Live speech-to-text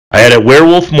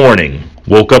werewolf morning,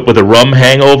 woke up with a rum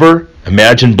hangover,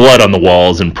 imagined blood on the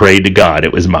walls, and prayed to God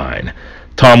it was mine.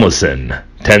 Tomlinson,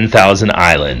 10,000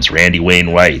 Islands, Randy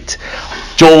Wainwright.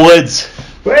 Joel Woods.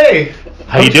 Hey.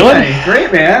 How you doing?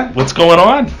 Great, man. What's going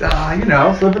on?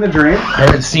 Living the dream. I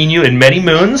haven't seen you in many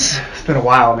moons. It's been a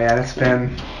while, man. It's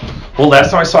been... Well,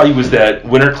 last time I saw you was that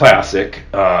Winter Classic,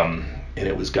 and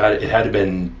it had to have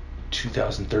been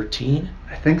 2013?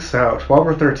 I think so. 12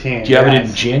 or 13. Did you have it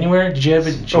in January? Did you have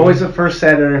it in January? Always the first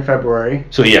Saturday in February.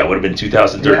 So, yeah, it would have been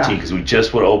 2013 because we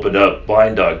just would have opened up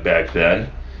Blind Dog back then.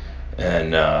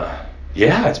 And,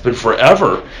 yeah, it's been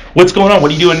forever. What's going on?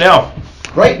 What are you doing now?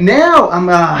 Right now, I'm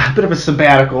a bit of a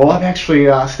sabbatical. I'm actually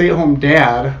a stay-at-home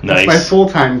dad. Nice. That's my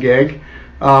full-time gig.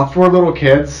 4 little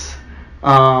kids.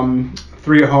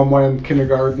 3 at home, 1 in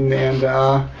kindergarten, and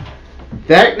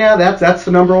that's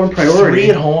the number one priority. 3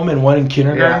 at home and 1 in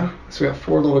kindergarten? Yeah. So we have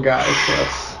 4 little guys, so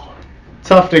it's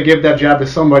tough to give that job to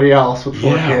somebody else with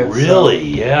 4 kids.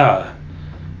 Really? So. Yeah.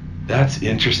 That's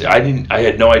interesting. I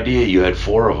had no idea you had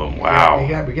 4 of them. Wow.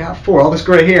 Yeah, we got 4. All this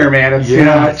gray hair, man. It's,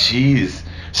 jeez.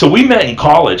 So we met in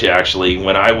college, actually,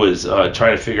 when I was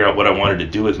trying to figure out what I wanted to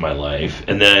do with my life.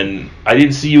 And then I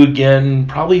didn't see you again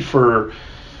probably for,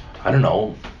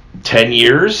 10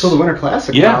 years. Until the Winter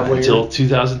Classic, yeah, probably. Until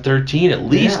 2013. At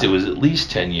least it was at least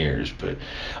 10 years. But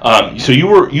so you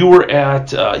were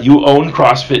at you owned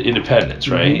CrossFit Independence,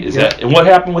 right? Mm-hmm. Is that, and what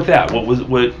happened with that?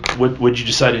 What did you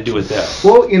decide to do with that?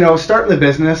 Well, starting the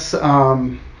business,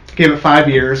 gave it 5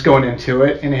 years going into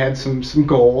it, and it had some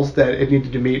goals that it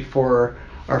needed to meet for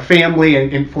our family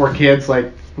and for kids.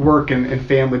 Like work and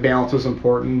family balance was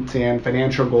important, and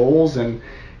financial goals, and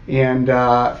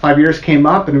 5 years came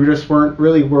up, and we just weren't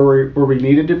really where we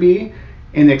needed to be.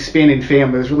 And the expanding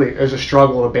family was a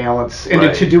struggle to balance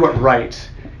and to do it right.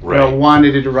 Right.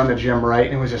 Wanted to run the gym right,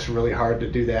 and it was just really hard to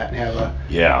do that and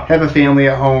have a family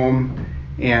at home,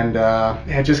 and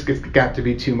it just got to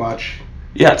be too much.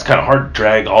 Yeah, it's kind of hard to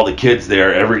drag all the kids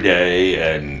there every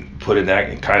day and put in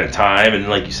that kind of time. And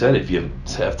like you said, if you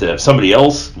have to have somebody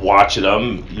else watching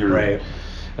them, right.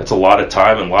 That's a lot of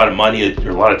time and a lot of money, or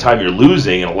a lot of time you're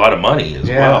losing and a lot of money as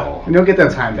well. And you'll get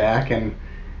that time back. And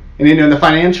in the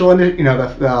financial,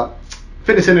 the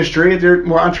fitness industry, they're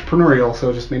more entrepreneurial, so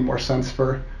it just made more sense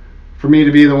for me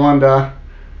to be the one to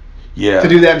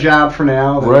do that job for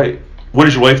now. Right. What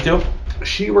does your wife do?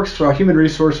 She works for human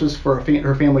resources for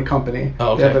her family company.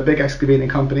 Oh, okay. They have a big excavating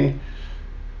company.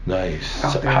 Nice.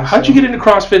 So how'd you get into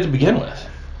CrossFit to begin with?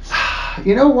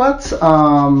 You know what?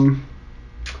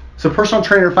 So personal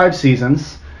trainer 5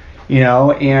 seasons,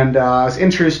 and I was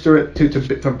introduced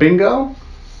to bingo.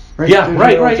 Right? Yeah,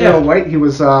 right. Yeah. White. He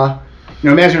was,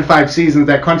 imagine 5 seasons at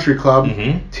that country club.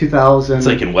 Mm-hmm. 2000. It's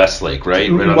like in Westlake, right?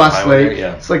 In on Westlake. There,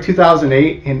 yeah. It's like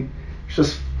 2008, and it's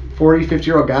just 40,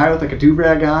 50-year-old guy with like a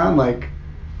do-rag on, like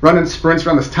running sprints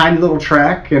around this tiny little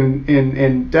track and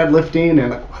deadlifting, and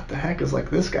like, what the heck is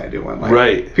like this guy doing? Like,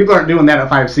 right. People aren't doing that at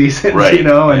 5 seasons, right.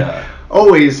 And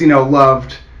always,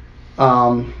 loved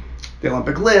the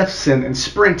Olympic lifts and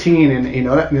sprinting, and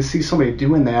and to see somebody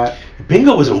doing that.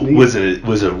 Bingo was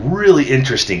a really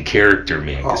interesting character,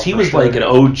 man, because he was like an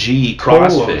OG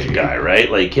CrossFit guy,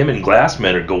 right? Like him and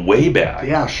Glassman go way back.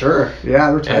 Yeah, sure. Yeah,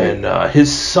 they're tight. And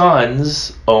his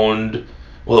sons owned,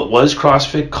 well, it was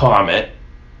CrossFit Comet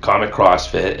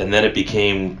CrossFit, and then it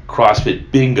became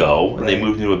CrossFit Bingo, and they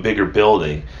moved into a bigger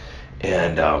building.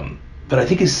 And but I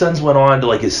think his sons went on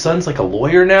to his son's like a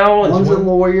lawyer now. One's a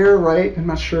lawyer, right? I'm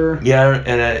not sure. Yeah,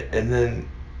 and then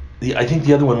I think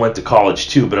the other one went to college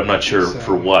too, but I'm not sure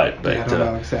for what. But I don't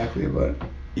know exactly, but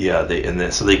yeah,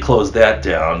 so they closed that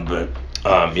down. But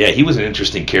he was an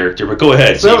interesting character. But go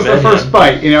ahead. So that was the first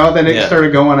bite, Then it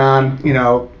started going on,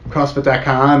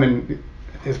 CrossFit.com, and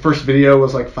his first video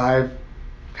was like 5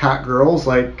 hot girls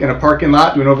like in a parking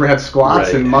lot doing overhead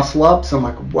squats and muscle ups. I'm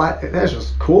like, what? That's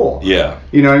just cool. Yeah.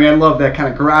 I love that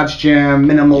kind of garage gym,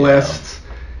 minimalist.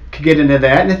 Could get into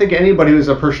that, and I think anybody who's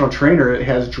a personal trainer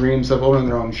has dreams of owning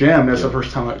their own gym. That's the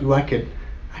first time I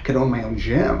could own my own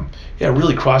gym. Yeah,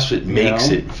 really, CrossFit makes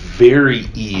it very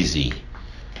easy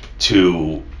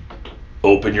to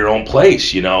open your own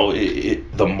place.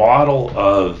 The model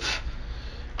of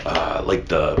like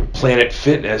the Planet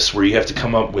Fitness, where you have to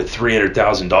come up with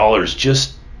 $300,000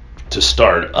 just to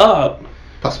start up,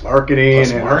 plus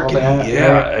marketing, and all that.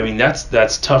 Yeah, right? I mean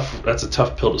that's tough. That's a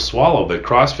tough pill to swallow. But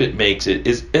CrossFit makes it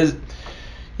as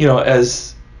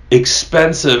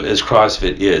expensive as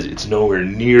CrossFit is. It's nowhere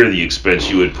near the expense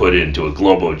you would put into a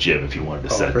Globo gym if you wanted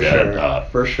to set that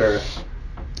up. For sure.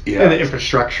 Yeah, and the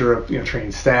infrastructure of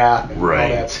training staff and all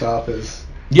that stuff is.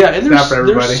 Yeah, and their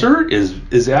everybody. cert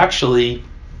is actually.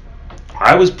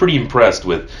 I was pretty impressed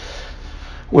with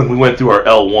when we went through our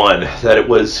L1 that it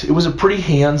was a pretty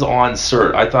hands-on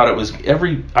cert. I thought it was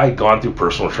I'd gone through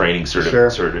personal training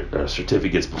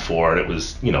certificates before, and it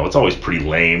was, it's always pretty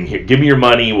lame. Here, give me your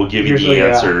money, we'll give you the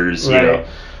answers, right.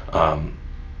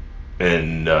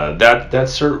 And that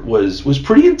cert was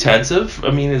pretty intensive.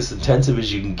 I mean, as intensive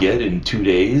as you can get in 2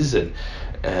 days, and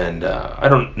I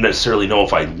don't necessarily know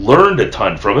if I learned a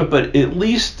ton from it, but at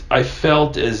least I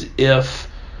felt as if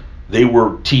they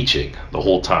were teaching the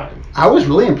whole time. I was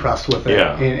really impressed with it.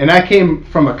 Yeah. And I came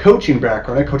from a coaching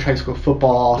background. I coached high school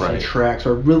football, some track,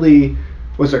 so I really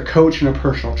was a coach and a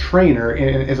personal trainer.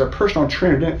 And as a personal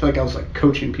trainer, I didn't feel like I was like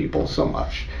coaching people so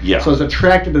much. Yeah. So I was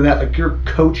attracted to that. Like, you're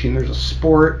coaching, there's a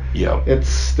sport. Yeah.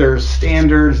 There's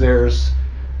standards,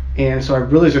 and so I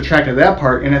really was attracted to that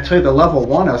part. And I tell you, the level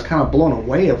 1, I was kind of blown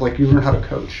away of, like, you learn how to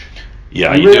coach.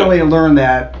 Yeah, you really learn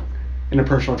that in a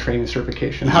personal training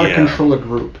certification, how to control a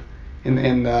group.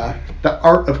 And the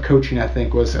art of coaching, I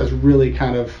think, was really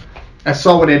kind of, I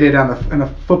saw what I did in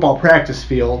a football practice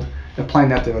field, applying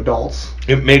that to adults.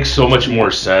 It makes so much more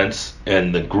sense,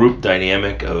 and the group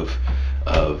dynamic of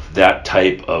that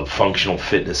type of functional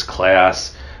fitness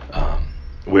class,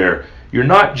 where you're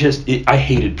not just. I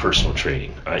hated personal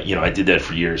training. I did that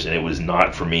for years, and it was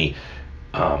not for me.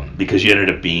 Because you ended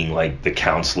up being like the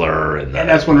counselor, and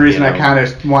that's one reason I kind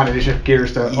of wanted to shift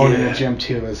gears to owning a gym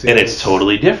too. It's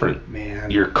totally different.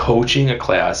 Man, you're coaching a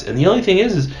class, and the only thing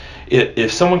is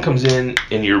if someone comes in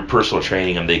and you're personal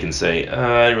training them, they can say,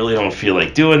 I really don't feel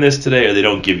like doing this today, or they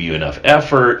don't give you enough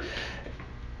effort.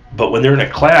 But when they're in a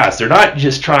class, they're not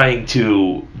just trying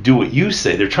to do what you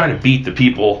say. They're trying to beat the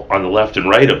people on the left and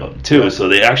right of them, too. So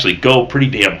they actually go pretty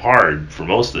damn hard for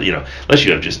most of unless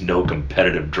you have just no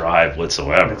competitive drive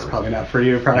whatsoever. It's probably not for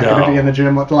you. You're probably going to be in the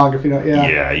gym much longer if you don't. Yeah.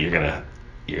 Yeah, you're gonna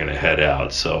head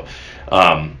out. So,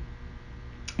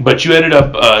 but you ended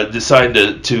up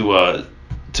deciding to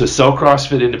sell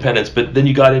CrossFit Independence, but then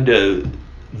you got into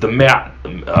the mat.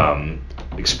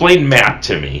 Explain MAT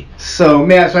to me. So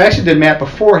I actually did MAT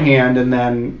beforehand, and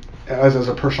then as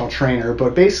a personal trainer.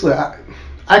 But basically,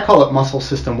 I call it muscle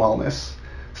system wellness.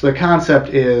 So the concept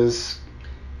is,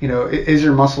 is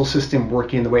your muscle system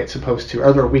working the way it's supposed to?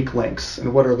 Are there weak links,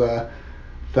 and what are the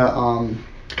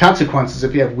consequences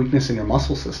if you have weakness in your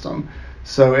muscle system?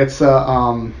 So it's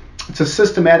a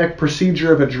systematic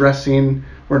procedure of addressing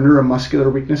where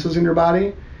neuromuscular weaknesses in your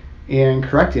body and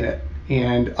correcting it.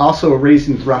 And also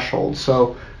raising thresholds.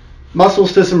 So muscle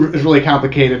system is really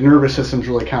complicated, nervous system is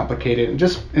really complicated,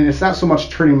 and it's not so much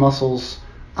turning muscles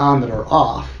on that are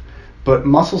off, but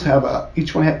muscles have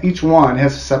each one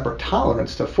has a separate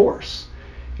tolerance to force.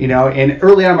 And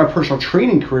early on in my personal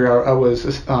training career, I was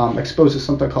exposed to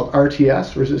something called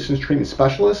RTS, resistance training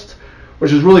specialist,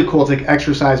 which is really cool. It's like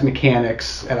exercise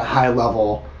mechanics at a high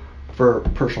level for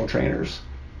personal trainers,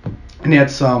 and it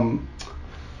had some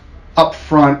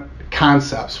upfront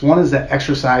concepts. One is that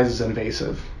exercise is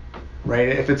invasive, right?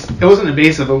 If it wasn't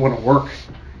invasive, it wouldn't work.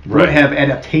 It wouldn't have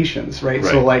adaptations, right?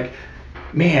 So like,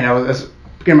 man, I was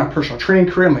beginning my personal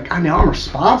training career. I'm like, I'm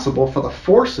responsible for the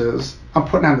forces I'm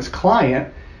putting on this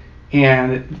client,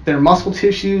 and their muscle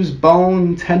tissues,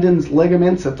 bone, tendons,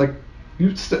 ligaments. It's like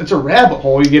it's a rabbit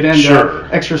hole. You get into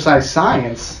exercise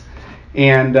science,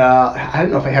 and I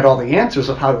didn't know if I had all the answers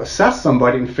of how to assess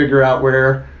somebody and figure out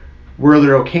where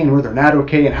they're okay and where they're not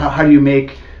okay, and how do you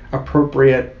make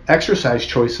appropriate exercise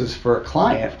choices for a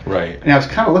client. Right. And I was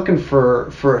kind of looking for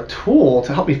a tool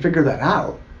to help me figure that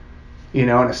out, an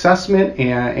assessment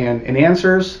and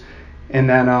answers. And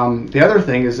then the other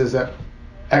thing is that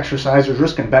exercise, there's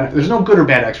risk and benefit. There's no good or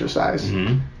bad exercise,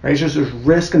 right? It's just there's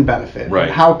risk and benefit. Right.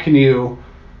 And how can you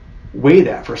weigh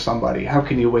that for somebody? How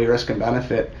can you weigh risk and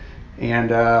benefit? And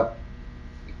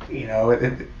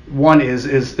one is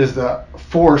the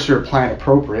force you're applying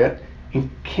appropriate, and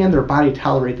can their body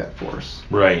tolerate that force?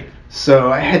 Right.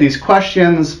 So I had these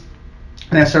questions,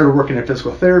 and I started working in a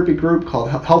physical therapy group called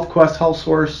Health Quest Health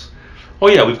Source. Oh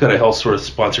yeah, we've got a Health Source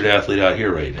sponsored athlete out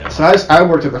here right now. So I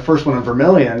worked at the first one in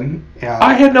Vermilion.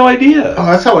 I had no idea. Oh,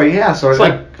 that's how So it's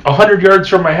like 100 yards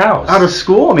from my house. Out of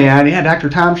school, man. Yeah, Dr.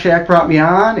 Tom Shack brought me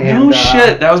on. And, no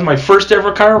shit. That was my first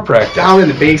ever chiropractor. Down in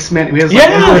the basement. His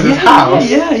house.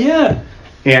 Yeah.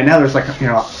 And now there's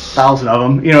 1,000 of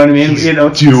them. You know what I mean? He's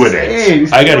doing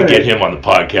it. I got to get him on the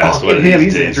podcast.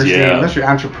 He's interesting, especially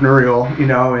entrepreneurial.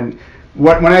 And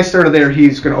when I started there,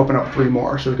 he's going to open up 3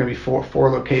 more. So there's going to be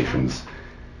four locations.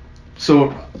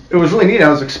 So it was really neat. I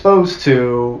was exposed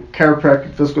to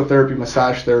chiropractic, physical therapy,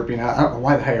 massage therapy, and I don't know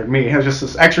why they hired me. I was just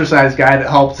this exercise guy that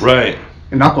helped. Right.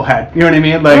 A knucklehead, you know what I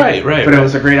mean? Right. But it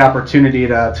was a great opportunity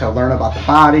to learn about the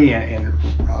body and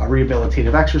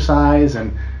rehabilitative exercise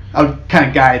and I would kind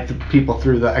of guide the people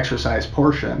through the exercise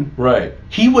portion. Right.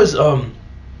 He was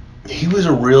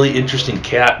a really interesting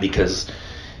cat because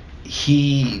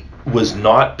he was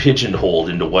not pigeonholed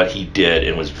into what he did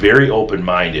and was very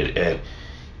open-minded. And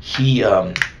he,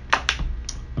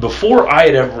 before I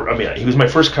had ever, I mean, he was my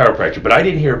first chiropractor, but I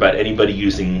didn't hear about anybody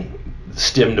using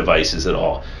stim devices at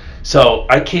all. So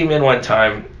I came in one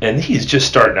time, and he's just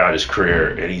starting out his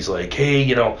career, and he's like, hey,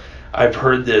 you know, I've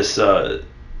heard this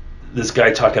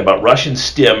guy talking about Russian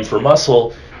stim for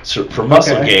muscle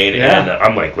gain, and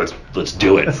I'm like, let's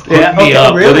do it. Hook me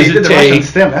up. Really? What does You did it the Russian take?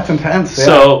 stim. That's intense. Yeah.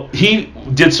 So he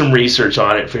did some research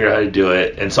on it, figured out how to do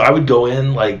it, and so I would go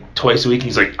in like twice a week. And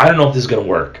he's like, I don't know if this is gonna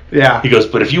work. Yeah. He goes,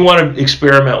 but if you want to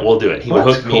experiment, we'll do it. He would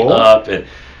hook me up, and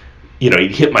you know,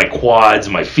 he'd hit my quads,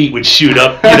 and my feet would shoot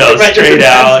up, you know, straight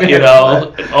out, you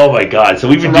know. Oh my God! So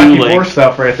we would do like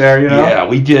stuff right there, you know. Yeah,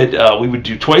 we did. We would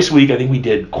do twice a week. I think we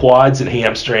did quads and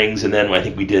hamstrings, and then I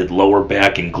think we did lower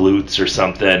back and glutes or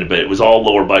something. But it was all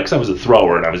lower body because I was a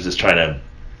thrower, and I was just trying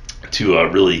to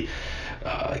really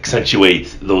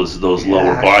accentuate those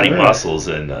lower body muscles.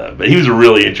 And but he was a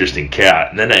really interesting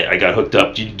cat. And then I got hooked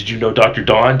up. Did you know Dr.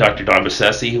 Don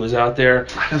Bassesi, who was out there?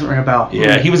 That doesn't ring a bell.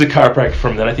 Yeah, he was a chiropractor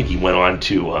from then. I think he went on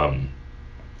to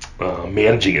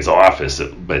managing his office,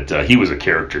 but he was a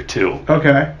character too.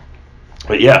 Okay.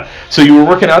 But yeah, so you were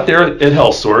working out there at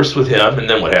Health Source with him, and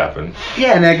then what happened?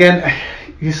 Yeah, and again,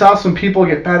 you saw some people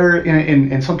get better,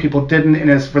 and some people didn't. And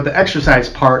as for the exercise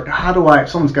part, if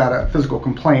someone's got a physical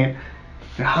complaint,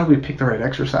 how do we pick the right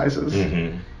exercises?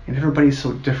 Mm-hmm. And everybody's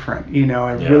so different, you know.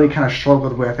 I really kind of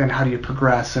struggled with, and how do you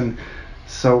progress? And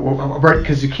so, right,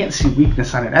 because you can't see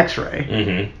weakness on an X-ray.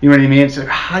 Mm-hmm. You know what I mean? So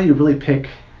how do you really pick,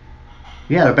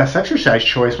 the best exercise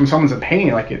choice when someone's in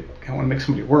pain? Like, I don't want to make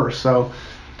somebody worse. So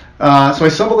I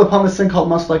stumbled upon this thing called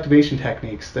muscle activation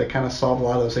techniques that kind of solve a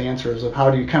lot of those answers of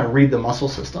how do you kind of read the muscle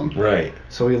system. Right.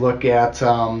 So we look at, it's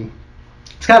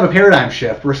kind of a paradigm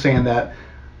shift. We're saying that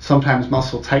sometimes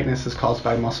muscle tightness is caused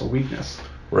by muscle weakness.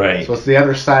 Right. So it's the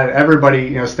other side.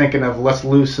 Everybody, is thinking of let's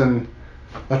take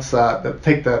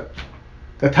the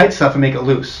tight stuff and make it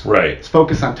loose. Right. Let's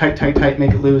focus on tight,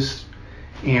 make it loose.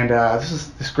 And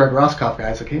this Greg Roskoff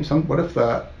guy is like, hey, what if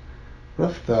the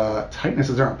tightness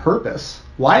is there on purpose?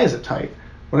 Why is it tight?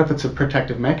 What if it's a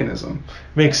protective mechanism?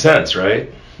 Makes sense,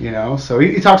 right? So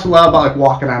he talks a lot about like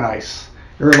walking on ice.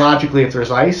 Neurologically, if there's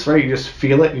ice, right, you just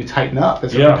feel it and you tighten up.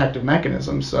 It's a protective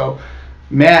mechanism. So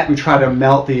Matt, we try to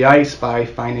melt the ice by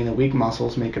finding the weak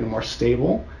muscles, making them more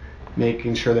stable,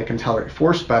 making sure they can tolerate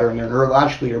force better, and then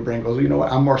neurologically your brain goes, you know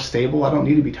what, I'm more stable, I don't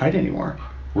need to be tight anymore.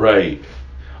 Right.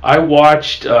 I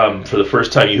watched, for the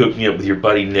first time, you hooked me up with your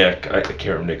buddy Nick. I can't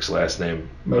remember Nick's last name.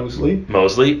 Mosley,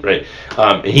 right.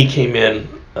 And he came in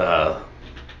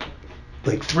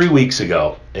like 3 weeks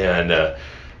ago, and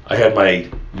I had my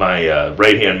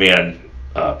right-hand man,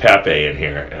 Pape, in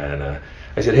here, and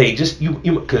I said, hey, just you,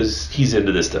 because he's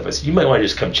into this stuff. I said, you might want to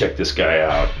just come check this guy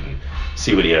out and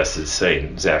see what he has to say.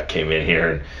 And Zach came in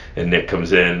here, and Nick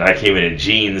comes in. And I came in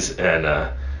jeans, and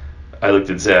I looked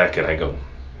at Zach, and I go,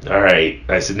 all right.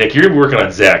 I said, Nick, you're working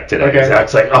on Zach today. Okay.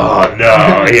 Zach's like, oh,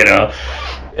 no,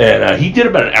 And he did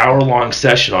about an hour-long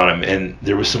session on him, and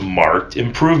there was some marked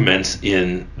improvements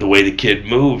in the way the kid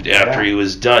moved after he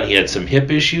was done. He had some hip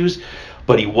issues,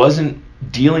 but he wasn't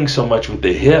dealing so much with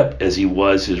the hip as he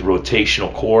was his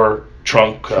rotational core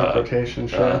trunk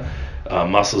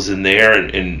muscles in there,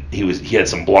 and he had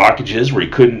some blockages where he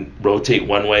couldn't rotate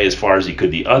one way as far as he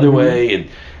could the other way,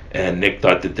 and Nick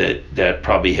thought that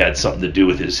probably had something to do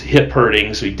with his hip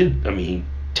hurting. So he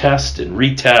test and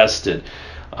retest, and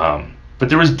but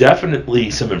there was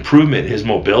definitely some improvement in his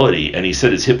mobility, and he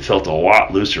said his hip felt a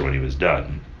lot looser when he was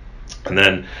done. And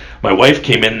then my wife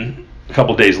came in a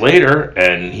couple days later,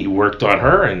 and he worked on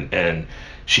her, and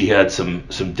she had some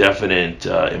definite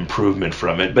improvement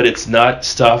from it. But it's not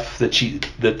stuff that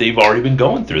they've already been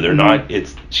going through. They're not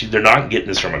getting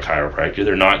this from a chiropractor.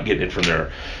 They're not getting it from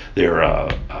their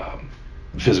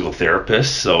physical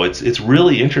therapist. So it's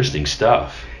really interesting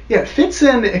stuff. Yeah,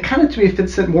 it kind of to me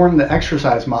fits in more in the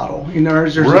exercise model.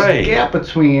 There's this gap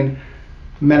between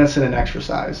medicine and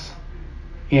exercise,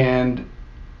 and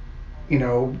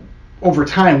over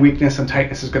time, weakness and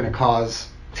tightness is going to cause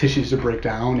tissues to break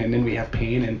down, and then we have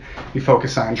pain, and we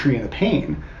focus on treating the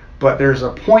pain. But there's a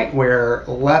point where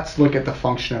let's look at the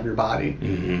function of your body.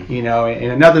 Mm-hmm.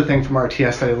 And another thing from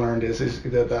RTS that I learned is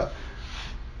that the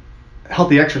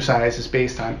healthy exercise is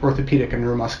based on orthopedic and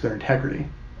neuromuscular integrity.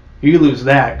 You lose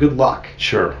that, good luck.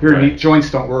 Sure. Your joints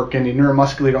don't work, and you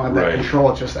neuromuscularly don't have that control.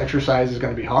 It's just exercise is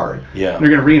going to be hard. Yeah. And they're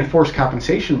going to reinforce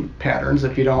compensation patterns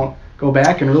if you don't go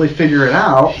back and really figure it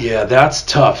out. Yeah, that's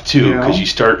tough too, because you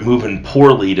start moving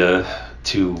poorly to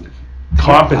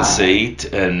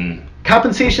compensate. And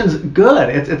compensation's good.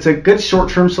 It's a good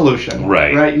short-term solution.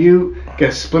 Right. You get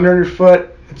a splinter in your foot.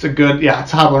 It's a good,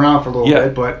 it's hobbling around for a little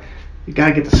bit, but you got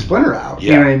to get the splinter out.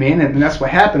 You know what I mean? And that's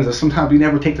what happens is sometimes we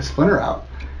never take the splinter out.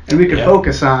 And we can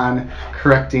focus on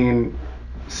correcting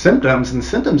symptoms, and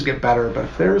symptoms get better. But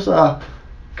if there's a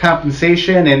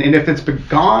compensation, and if it's been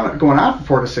going on for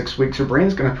 4 to 6 weeks, your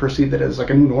brain's going to perceive it as like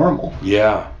a new normal.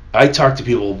 Yeah. I talk to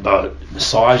people about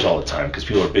massage all the time because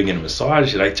people are big into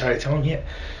massage, and I try to tell them,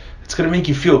 it's going to make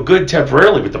you feel good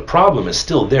temporarily, but the problem is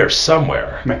still there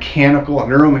somewhere. Mechanical,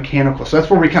 neuromechanical. So that's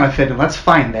where we kind of fit in. Let's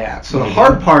find that. So the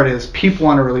hard part is people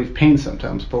want to relieve pain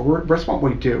symptoms, but that's what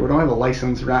we do. We don't have a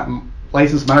license. We're not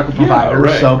licensed medical provider,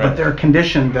 but they're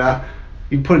conditioned to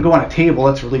go on a table,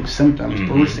 let's relieve symptoms.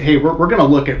 But we're saying, hey, we're going to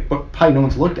look at what probably no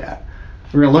one's looked at.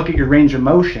 We're going to look at your range of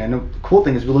motion. The cool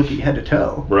thing is we look at you head to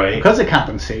toe. Right. Because of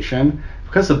compensation,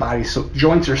 because the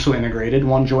joints are so integrated,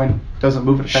 one joint doesn't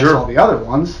move, it affects all the other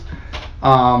ones.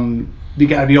 You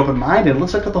got to be open-minded.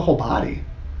 Let's look at the whole body,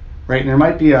 right? And there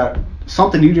might be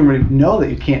something you didn't really know that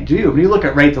you can't do. But you look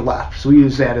at right to left, so we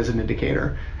use that as an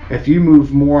indicator. If you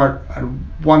move more on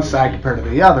one side compared to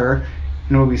the other,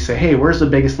 when we say, hey, where's the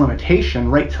biggest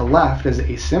limitation? Right to left is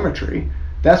asymmetry.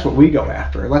 That's what we go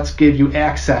after. Let's give you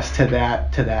access to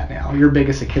that now. Your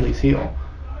biggest Achilles heel.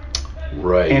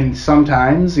 Right. And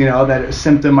sometimes, that a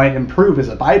symptom might improve as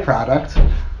a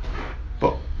byproduct,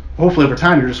 but hopefully over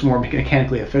time you're just more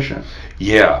mechanically efficient.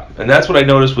 Yeah, and that's what I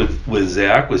noticed with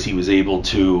Zach, was he was able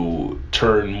to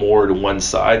turn more to one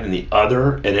side than the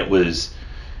other, and it was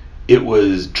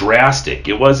drastic.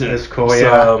 It wasn't cool, he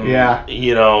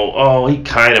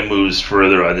kind of moves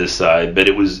further on this side, but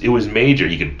it was major.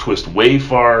 He could twist way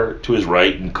far to his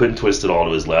right and couldn't twist it all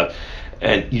to his left,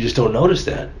 and you just don't notice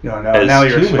that. No. Now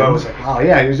you're exposed. Like, wow,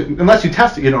 unless you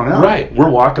test it, you don't know. Right.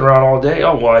 We're walking around all day.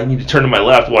 Oh, well, I need to turn to my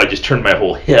left. Well, I just turned my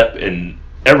whole hip and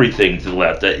everything to the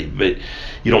left. But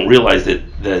you don't realize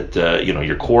that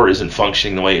your core isn't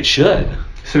functioning the way it should.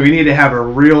 So we need to have a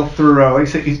real thorough. Like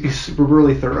I said, he's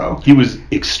really thorough. He was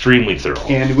extremely thorough.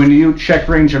 And when you check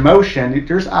range of motion,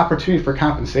 there's opportunity for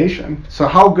compensation. So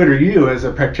how good are you as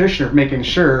a practitioner making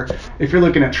sure if you're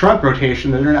looking at trunk rotation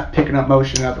that they're not picking up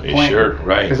motion at the point? Sure,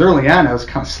 right. Because early on it was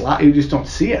kind of slot. You just don't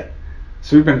see it.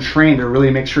 So we've been trained to really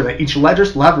make sure that each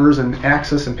levers and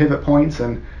axis and pivot points,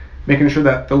 and making sure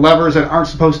that the levers that aren't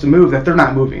supposed to move, that they're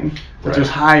not moving. That there's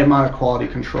high amount of quality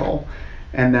control.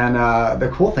 And then the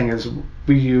cool thing is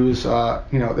we use,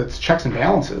 that's checks and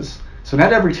balances. So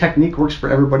not every technique works for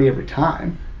everybody every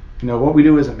time. What we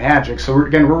do is a magic. So we're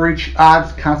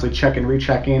constantly checking,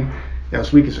 rechecking.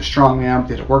 This week is a strong amp.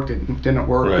 Did it work? Didn't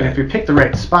work? Right. And if you pick the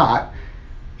right spot,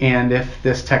 and if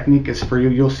this technique is for you,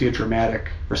 you'll see a dramatic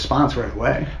response right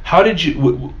away. How did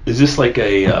you? Is this like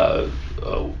a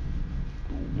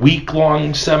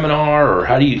week-long seminar, or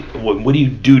what do you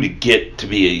do to get to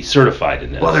be certified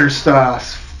in this? Well, there's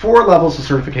 4 levels of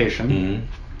certification.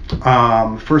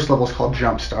 First level is called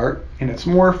Jumpstart, and it's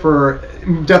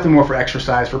definitely more for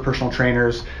exercise, for personal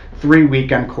trainers. 3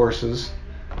 weekend courses,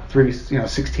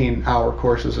 16-hour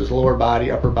courses. There's lower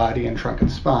body, upper body, and trunk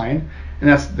and spine. And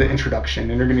that's the introduction.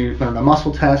 And you're going to learn a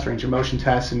muscle test, range of motion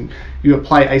test, and you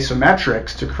apply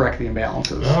isometrics to correct the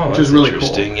imbalances, which is really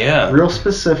interesting. Cool. Yeah. Real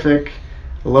specific,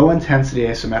 low intensity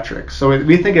isometrics. So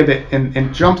we think of it in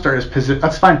Jumpstart as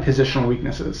let's find positional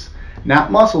weaknesses,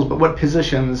 not muscles, but what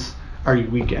positions are you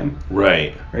weak in?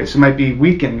 Right. So it might be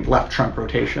weak in left trunk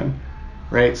rotation,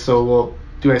 right? So we'll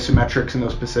do isometrics in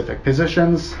those specific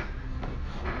positions,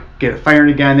 get it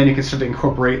firing again, then you can start to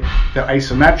incorporate the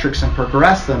isometrics and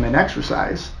progress them in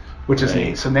exercise, which is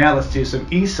neat. So now let's do some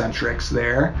eccentrics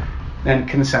there, then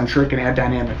concentric, and add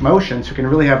dynamic motion. So you can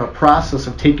really have a process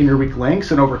of taking your weak links,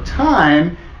 and over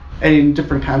time, adding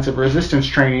different kinds of resistance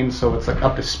training, so it's like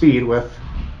up to speed with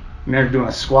you're doing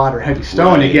a squat or heavy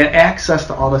stone to get access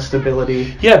to all the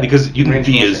stability. Yeah, because you can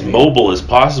be as mobile as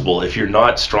possible. If you're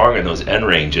not strong in those end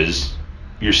ranges,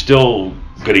 you're still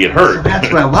going to get hurt. So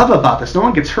that's what I love about this. No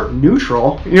one gets hurt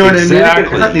neutral. You know what I mean? They get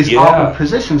hurt in these awkward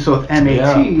positions. So with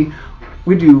MAT,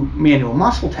 we do manual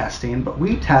muscle testing, but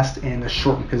we test in a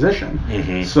shortened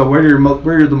position. So where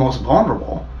you're the most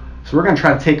vulnerable. So we're going to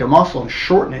try to take a muscle and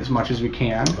shorten it as much as we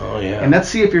can. And let's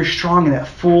see if you're strong in that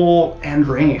full end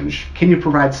range. Can you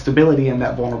provide stability in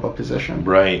that vulnerable position?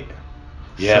 Right.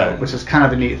 Yeah. So, which is kind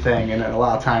of a neat thing. And a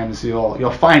lot of times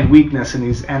you'll find weakness in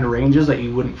these end ranges that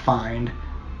you wouldn't find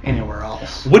anywhere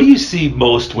else. What do you see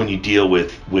most when you deal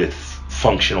with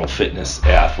functional fitness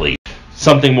athletes?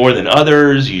 Something more than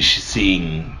others? You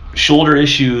seeing shoulder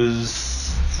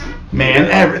issues? Man,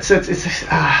 Yeah. it's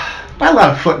by a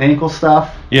lot of foot and ankle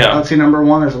stuff. Yeah. I'd say number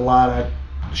one, there's a lot of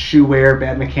shoe wear,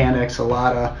 bad mechanics, a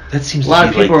lot of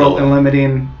people are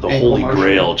limiting the ankle holy motion.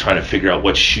 grail, trying to figure out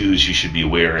what shoes you should be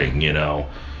wearing.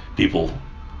 People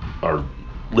are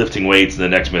lifting weights, and the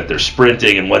next minute they're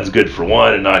sprinting, and one's good for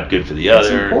one and not good for the other.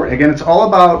 It's important. Again, it's all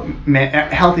about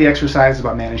healthy exercise,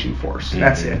 about managing force.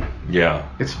 That's it. Yeah.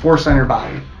 It's force on your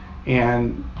body,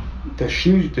 and the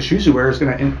shoes you wear is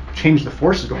going to change the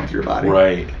forces going through your body.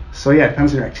 Right. So yeah, it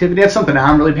depends on your activity. That's something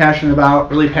I'm really passionate about.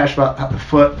 Really passionate about the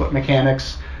foot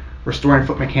mechanics, restoring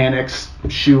foot mechanics,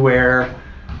 shoe wear.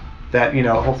 That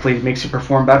hopefully makes you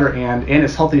perform better and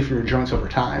is healthy for your joints over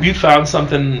time. Have you found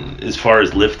something as far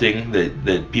as lifting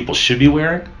that people should be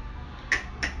wearing?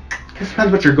 It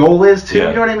depends what your goal is too. Yeah.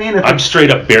 You know what I mean? I'm straight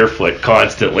up barefoot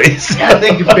constantly. So. Yeah, I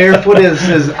think barefoot is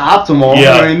optimal. Yeah. You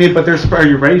know what I mean? But are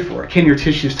you ready for it? Can your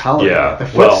tissues tolerate it? The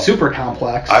foot's super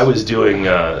complex. I was doing.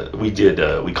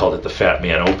 We called it the Fat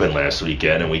Man Open last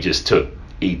weekend, and we just took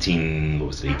 18. What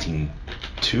was it?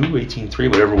 18.3,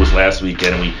 whatever was last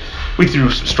weekend, and we threw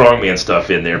some strongman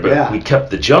stuff in there, but we kept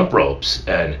the jump ropes,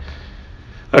 and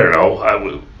I don't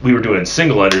know, we were doing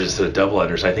single unders instead of double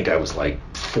unders. I think I was like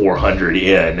 400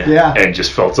 in, and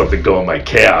just felt something go in my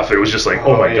calf. It was just like,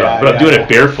 oh my god! But I'm doing it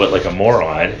barefoot like a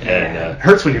moron, and it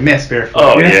hurts when you miss barefoot.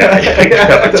 Oh yeah, I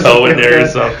got a toe in there or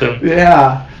something.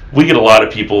 Yeah, we get a lot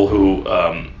of people who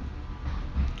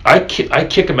I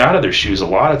kick them out of their shoes a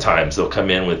lot of times. They'll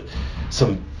come in with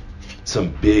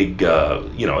some big,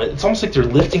 it's almost like they're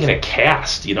lifting in a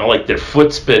cast, like their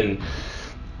foot's been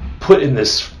put in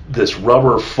this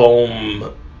rubber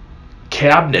foam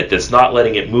cabinet that's not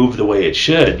letting it move the way it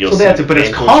should. But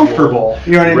it's comfortable.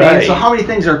 You know what I mean? So how many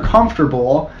things are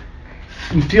comfortable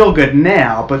and feel good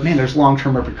now, but man, there's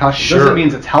long-term repercussions. Sure. Doesn't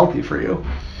mean it's healthy for you.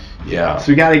 Yeah.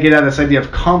 So we got to get out of this idea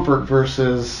of comfort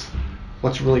versus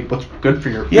what's good for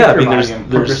your body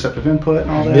and proprioceptive input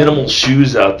and all that. Minimal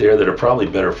shoes out there that are probably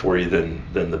better for you than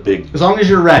the big. As long as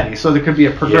you're ready. So there could be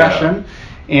a progression. Yeah.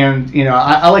 And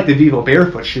I like the Vivo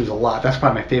barefoot shoes a lot. That's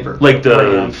probably my favorite. Like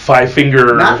the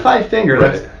 5-finger. Not 5-finger.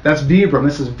 Right. That's Vibram.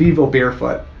 This is Vivo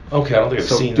barefoot. Okay, I don't think I've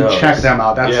seen those. So check them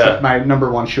out. That's my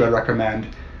number one shoe I'd recommend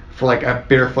for like a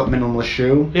barefoot minimalist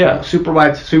shoe. Yeah. Super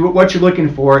wide. So what you're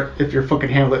looking for, if your foot can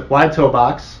handle it, wide toe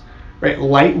box, right?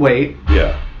 Lightweight.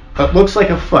 Yeah. But looks like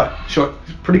a foot. So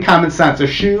pretty common sense. A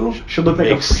shoe should look like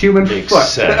a human foot. Makes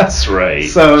sense, right.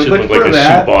 So should look like a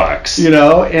shoe box.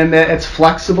 And that it's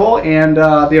flexible and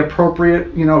the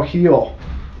appropriate, heel.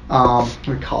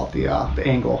 We call it the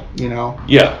angle,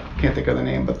 Yeah. Can't think of the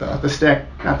name, but the stack,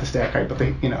 not the stack height, but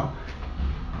the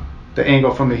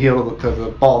angle from the heel to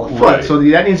the ball of the foot. Right. So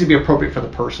that needs to be appropriate for the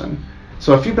person.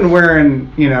 So if you've been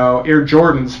wearing, Air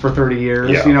Jordans for 30 years,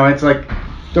 it's like,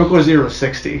 don't go 0 to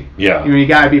 60. Yeah. You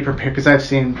got to be prepared, because I've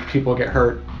seen people get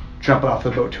hurt jumping off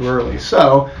the boat too early.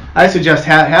 So I suggest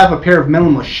have a pair of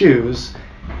minimalist shoes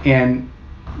and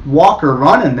walk or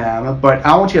run in them, but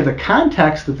I want you to have the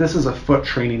context that this is a foot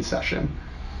training session.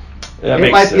 That it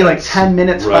makes might sense. be like 10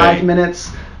 minutes, Right. 5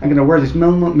 minutes. I'm going to wear these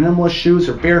minimalist shoes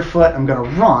or barefoot. I'm going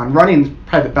to run. Running is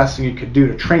probably the best thing you could do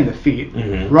to train the feet.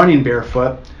 Mm-hmm. Running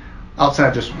barefoot, outside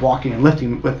of just walking and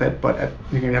lifting with it, but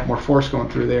you're going to have more force going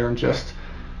through there and just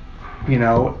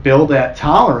build that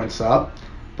tolerance up.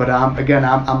 But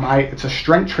it's a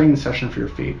strength training session for your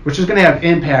feet, which is going to have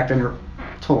impact on your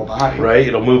total body. Right,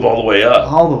 it'll move all the way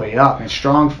up. All the way up. And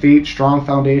strong feet, strong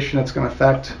foundation. It's going to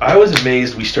affect. I was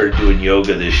amazed we started doing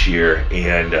yoga this year,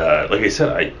 and like I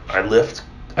said, I lift.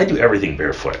 I do everything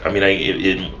barefoot. I mean,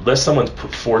 unless someone's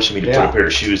forcing me to put a pair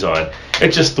of shoes on,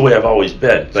 it's just the way I've always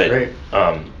been. But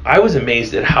I was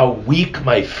amazed at how weak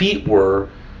my feet were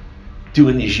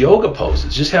doing these yoga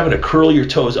poses, just having to curl your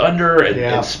toes under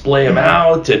and splay them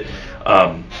out.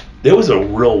 And there was a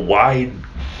real wide,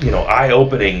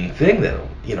 eye-opening thing that,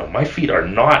 my feet are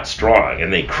not strong,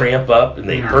 and they cramp up and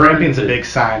they hurt. Cramping's a big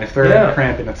sign. If they're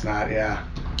cramping, it's not, not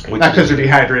because they're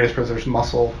dehydrated, it's because there's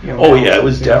muscle. It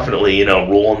was definitely,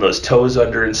 rolling those toes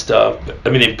under and stuff. I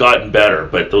mean, they've gotten better,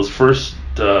 but those first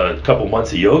couple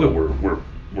months of yoga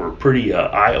were pretty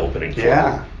eye-opening for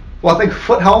me. Well, I think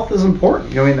foot health is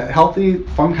important. A healthy,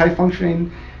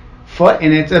 high-functioning foot,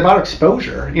 and it's about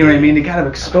exposure. You know what I mean? You got to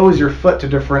expose your foot to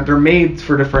different. They're made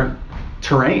for different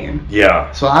terrain.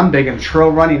 Yeah. So I'm big in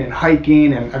trail running and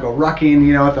hiking, and I go rucking.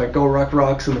 If I go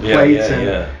rucks and the plates,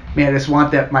 man, I just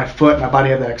want my foot and my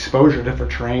body have that exposure to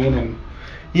different terrain. And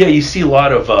you see a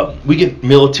lot of we get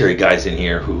military guys in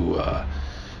here who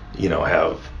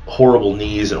have horrible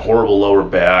knees and horrible lower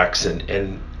backs,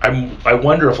 and I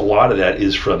wonder if a lot of that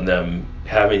is from them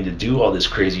having to do all this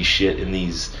crazy shit in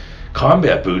these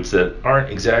combat boots that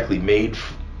aren't exactly made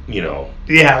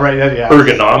Yeah, right. Yeah.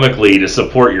 ergonomically to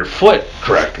support your foot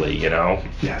correctly, Yeah,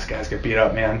 these guys get beat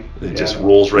up, man. It just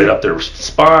rolls right up their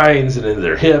spines and into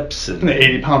their hips. And the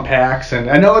 80-pound packs. And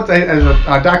I know it's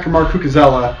Dr. Mark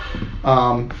Cucuzella,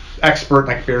 expert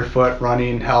like barefoot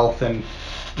running, health, and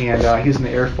he's in the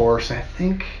Air Force. I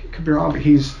think, I could be wrong, but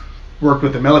he's worked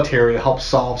with the military to help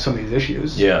solve some of these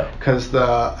issues. Yeah. Because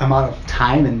the amount of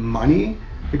time and money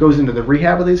that goes into the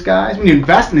rehab of these guys, when you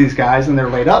invest in these guys and they're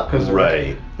laid up because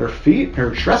their feet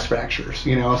are stress fractures,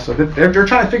 so they're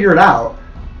trying to figure it out.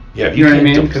 Yeah, if you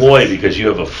can't deploy because you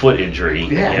have a foot injury,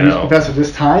 you invested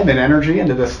this time and energy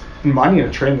into this money to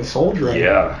train the soldier.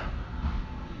 Yeah.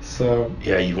 So.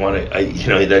 Yeah, you want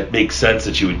to, that makes sense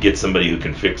that you would get somebody who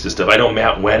can fix this stuff. I know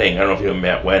Matt Wenning. I don't know if you know who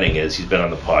Matt Wenning is. He's been on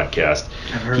the podcast.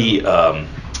 He,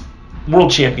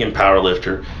 world champion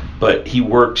powerlifter, but he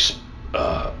works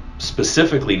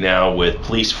specifically now with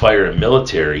police, fire, and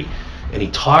military, and he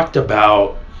talked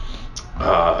about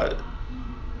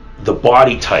the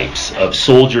body types of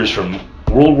soldiers from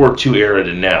World War II era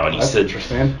to now, and he said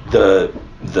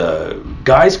the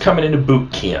guys coming into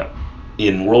boot camp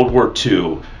in World War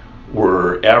II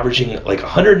were averaging like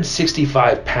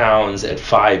 165 pounds at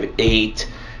 5'8",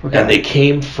 and they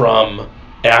came from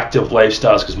active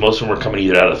lifestyles because most of them were coming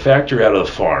either out of the factory or out of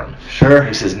the farm. Sure. And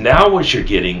he says now what you're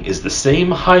getting is the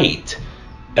same height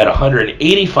at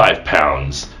 185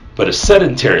 pounds, but a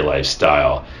sedentary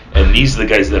lifestyle. And these are the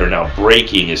guys that are now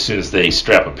breaking as soon as they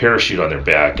strap a parachute on their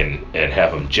back and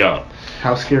have them jump.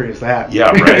 How scary is that?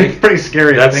 Yeah, right. It's pretty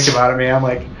scary to think about it, man. I'm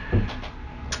like,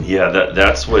 yeah,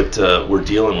 that's what we're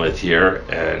dealing with here,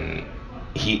 and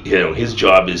his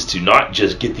job is to not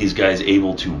just get these guys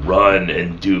able to run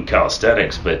and do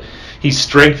calisthenics, but he's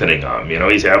strengthening them.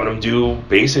 He's having them do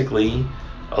basically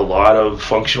a lot of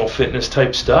functional fitness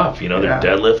type stuff. They're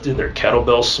deadlifting, they're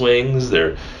kettlebell swings,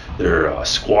 they're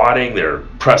squatting, they're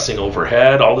pressing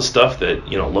overhead, all the stuff that,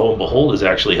 lo and behold, is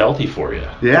actually healthy for you.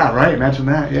 Yeah, right. Imagine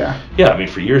that. Yeah. Yeah, I mean,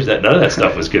 for years none of that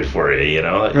stuff was good for you.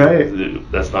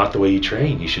 Right. That's not the way you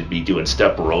train. You should be doing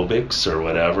step aerobics or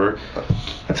whatever.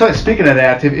 I'll tell you, speaking of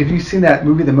that, have you seen that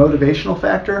movie, The Motivation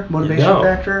Factor?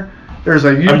 There's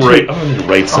a YouTube. I'm going to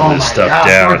write some of this stuff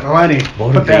down. Valenti.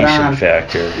 Motivation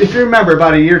Factor. If you remember,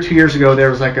 about 2 years ago,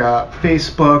 there was like a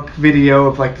Facebook video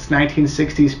of like this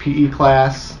 1960s PE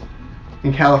class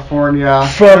in California.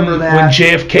 From when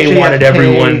JFK wanted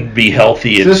everyone to be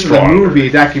healthy and strong. This is a movie,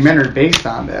 documentary based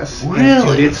on this.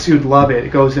 Really? You'd love it. It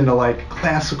goes into like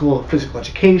classical physical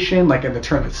education, like in the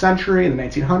turn of the century, in the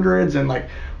 1900s, and like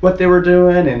what they were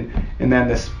doing, and then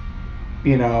this,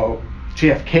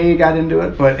 JFK got into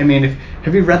it. But I mean,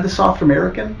 have you read The Soft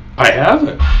American? I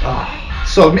haven't.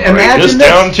 So imagine write this this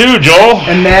down too, Joel.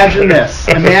 Imagine this.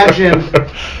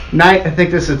 I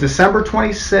think this is December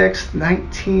 26th,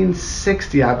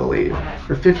 1960, I believe,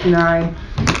 or 59,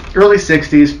 early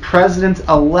 60s.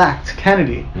 President-elect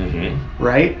Kennedy,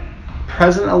 right?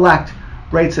 President-elect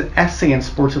writes an essay in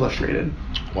Sports Illustrated.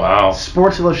 Wow.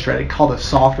 Sports Illustrated called A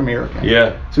Soft American.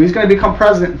 Yeah. So he's going to become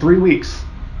president in 3 weeks.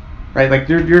 Right, like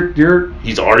you're.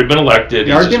 He's already been elected.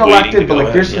 He's already been elected, but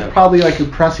like this is probably like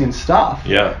pressing stuff.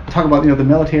 Yeah. Talk about the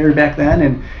military back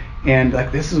then, and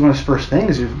like this is one of his first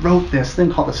things. He wrote this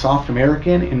thing called The Soft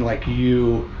American, and like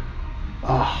you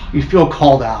feel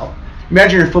called out.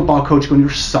 Imagine your football coach going, "You're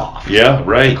soft." Yeah,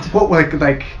 right. What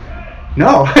like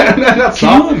no, not soft.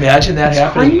 Can you imagine that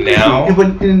happening now?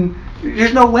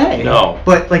 There's no way. No.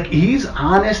 But like he's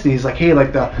honest, and he's like, hey,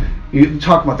 like you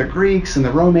talk about the Greeks and the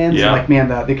Romans, and like man,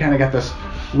 they kind of got this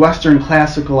Western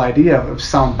classical idea of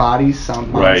sound body,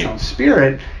 sound mind, sound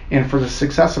spirit, and for the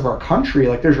success of our country,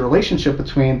 like there's a relationship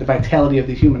between the vitality of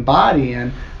the human body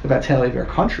and the vitality of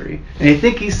our country. And I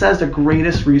think he says the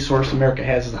greatest resource America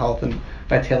has is the health and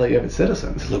vitality of its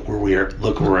citizens. Look where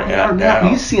we're at now.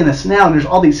 He's seeing this now, and there's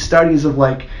all these studies of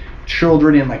like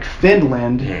children in like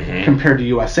Finland compared to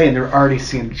USA, and they're already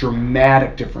seeing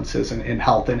dramatic differences in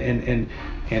health and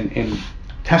in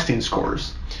testing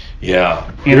scores.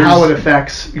 Yeah. And how it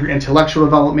affects your intellectual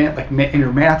development, like in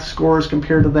your math scores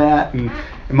compared to that, and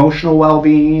emotional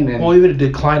well-being. And even a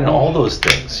decline in all those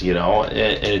things, and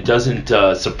it doesn't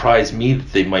surprise me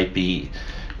that they might be,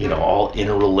 all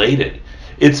interrelated.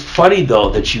 It's funny, though,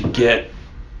 that you get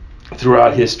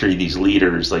throughout history these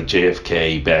leaders like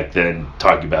JFK back then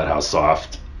talking about how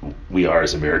soft we are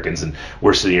as Americans, and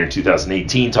we're sitting here in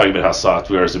 2018 talking about how soft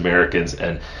we are as Americans.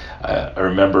 And I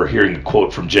remember hearing a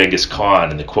quote from Genghis Khan,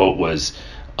 and the quote was,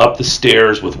 "Up the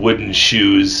stairs with wooden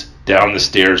shoes, down the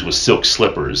stairs with silk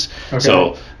slippers." Okay.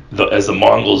 So as the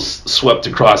Mongols swept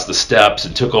across the steppes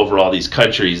and took over all these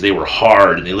countries, they were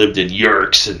hard, and they lived in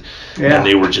yurks, and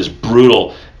they were just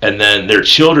brutal. And then their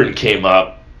children came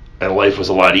up, and life was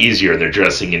a lot easier, and they're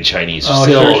dressing in Chinese silk.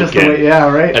 Sure, just the way, yeah,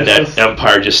 right. And that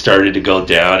empire just started to go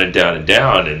down and down and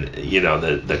down, and you know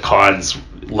the Khans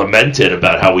lamented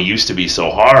about how we used to be so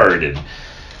hard, and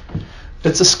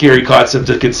it's a scary concept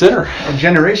to consider. A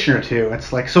generation or two,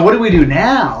 it's like, so what do we do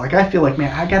now? Like, I feel like,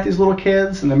 man, I got these little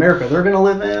kids in America they're going to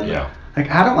live in. Yeah. Like,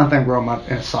 I don't want them growing up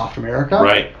in a soft America.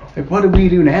 Right. Like, what do we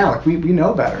do now? Like, we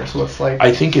know better. So it's like,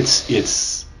 I think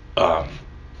I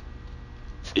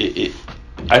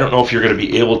don't know if you're going to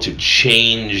be able to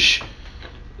change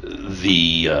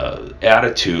the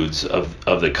attitudes of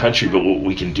the country, but what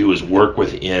we can do is work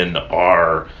within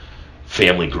our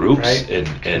family groups, right. and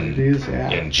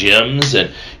and gyms,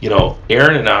 and you know,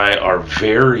 Aaron and I are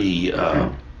very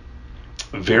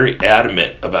very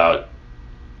adamant about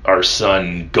our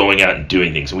son going out and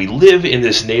doing things. We live in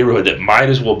this neighborhood that might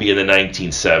as well be in the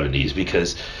 1970s,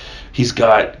 because he's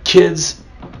got kids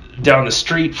down the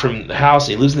street from the house.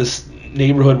 He lives in this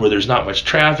neighborhood where there's not much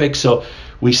traffic, so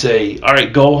we say, all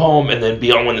right, go home and then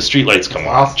be on when the streetlights come on.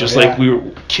 Awesome, just like we were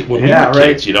when we were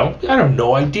kids, you know. I have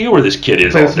no idea where this kid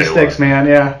is all day long. Man,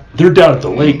 yeah. They're down at the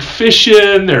lake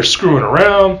fishing, they're screwing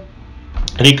around,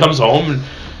 and he comes home, and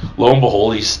lo and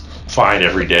behold, he's fine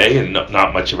every day and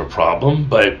not much of a problem.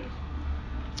 But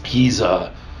he's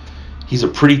a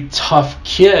pretty tough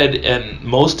kid, and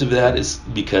most of that is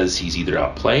because he's either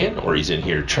out playing or he's in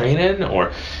here training,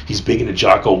 or he's big into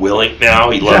Jocko Willink now.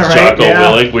 He loves Jocko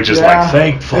Willink, which is like,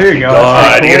 thank fucking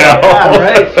God, cool. You know. Yeah,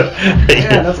 right.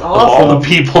 Yeah, that's awesome. Of all the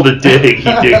people to dig,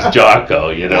 he digs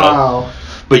Jocko, you know. Wow.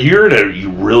 But you're at a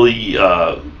really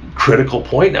critical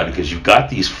point now, because you've got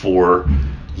these 4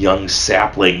 young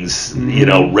saplings, you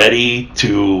know, ready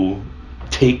to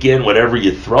take in whatever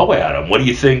you throw at them. What do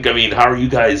you think? I mean, how are you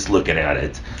guys looking at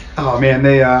it? Oh man,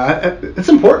 it's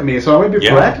important to me, so I'm gonna be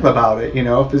proactive about it. You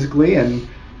know, physically and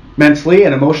mentally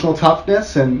and emotional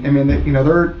toughness, and I mean, you know,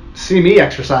 they're seeing me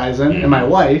exercising and my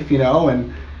wife, you know,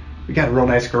 and we got a real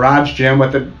nice garage gym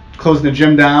with closing the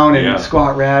gym down and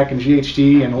squat rack and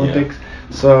GHD and Olympics.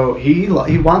 So he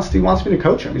wants me to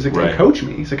coach him. He's like, hey, coach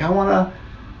me. He's like, I wanna.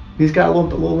 He's got a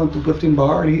little Olympic lifting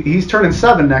bar, and he's turning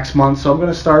 7 next month. So I'm going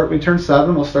to start. When he turns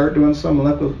 7, we'll start doing some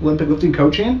Olympic lifting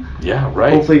coaching. Yeah,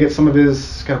 right. Hopefully, get some of his.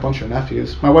 He's got a bunch of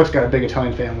nephews. My wife's got a big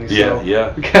Italian family. So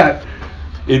yeah. We got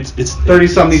it's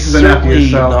 30-some nieces and nephews.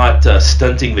 So not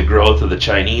stunting the growth of the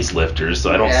Chinese lifters.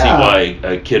 So I don't see why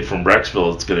a kid from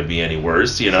Brecksville is going to be any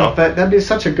worse. You know, that'd be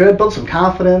such a good build some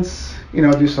confidence. You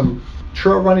know, do some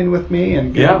trail running with me,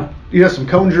 and you have some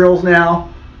cone drills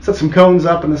now. Set some cones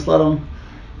up and just let them.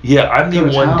 Yeah, I'm the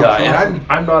one guy, and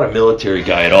I'm not a military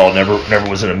guy at all. Never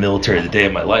was in a military the day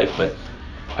of my life, but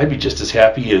I'd be just as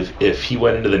happy if he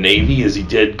went into the Navy as he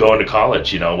did going to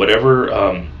college. You know,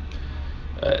 whatever.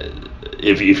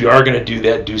 If you are going to do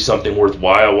that, do something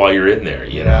worthwhile while you're in there.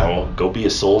 You know, go be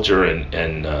a soldier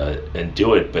and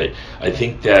do it. But I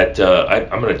think that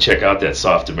I'm going to check out that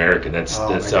Soft American. That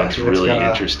sounds really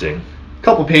interesting.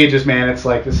 Couple pages, man. It's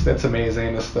like that's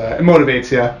amazing. It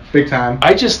motivates you big time.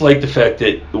 I just like the fact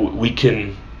that we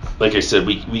can, like I said,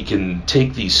 we can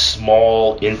take these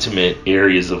small, intimate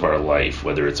areas of our life,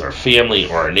 whether it's our family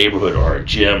or our neighborhood or our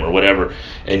gym or whatever,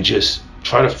 and just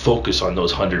try to focus on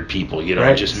those 100 people. You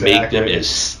know, make them as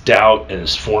stout and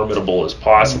as formidable as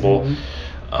possible.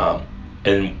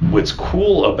 And what's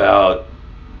cool about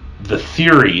the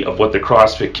theory of what the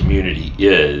CrossFit community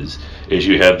is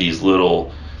you have these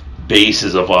little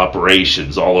bases of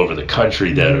operations all over the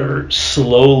country that are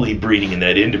slowly breeding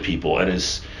that into people. And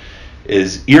as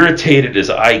irritated as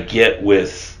I get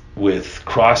with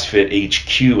CrossFit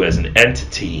HQ as an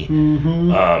entity,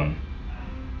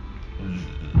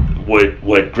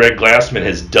 what Greg Glassman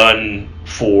has done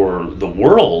for the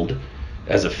world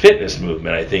as a fitness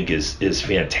movement, I think is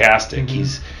fantastic.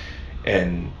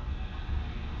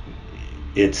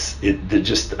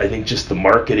 I think just the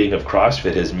marketing of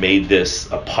CrossFit has made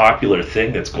this a popular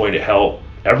thing that's going to help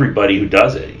everybody who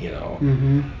does it. You know,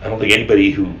 I don't think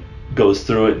anybody who goes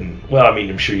through it, and I mean,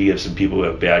 I'm sure you have some people who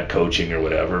have bad coaching or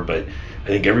whatever, but I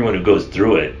think everyone who goes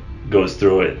through it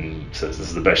and says, this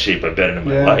is the best shape I've been in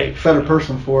my life. Better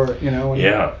person for it, you know.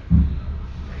 Yeah,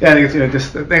 I think it's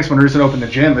just thanks when Rusin opened the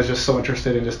gym is just so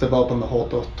interested in just developing the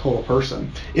total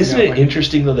person. Isn't it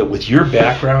interesting though that with your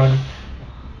background,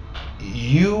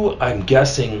 you, I'm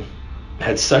guessing,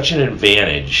 had such an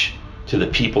advantage to the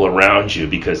people around you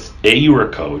because A, you were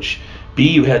a coach, B,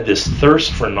 you had this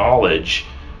thirst for knowledge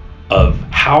of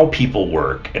how people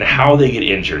work and how they get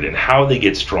injured and how they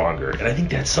get stronger. And I think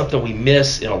that's something we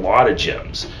miss in a lot of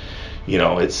gyms. You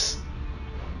know,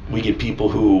 we get people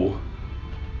who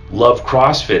love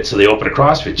CrossFit, so they open a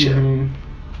CrossFit gym.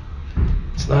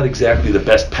 It's not exactly the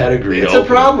best pedigree. It's a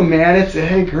problem, man.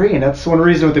 I agree, and that's one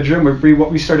reason with the gym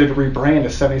we started to rebrand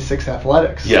as 76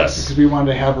 Athletics. Yes. Because we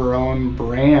wanted to have our own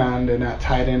brand and not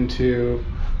tied into,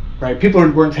 right? People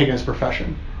weren't taking it as a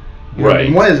profession. Right.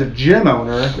 And one is a gym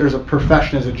owner. There's a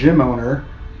profession as a gym owner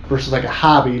versus like a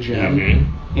hobby gym.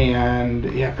 Mm-hmm. And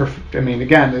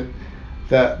again,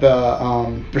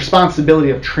 the responsibility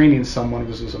of training someone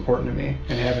was important to me,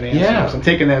 and having answers. Yeah. I'm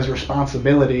taking that as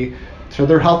responsibility to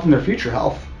their health and their future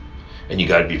health. And you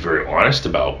got to be very honest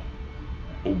about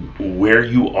where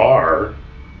you are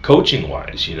coaching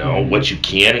wise, what you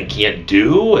can and can't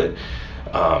do. And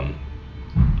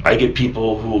I get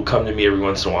people who will come to me every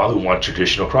once in a while who want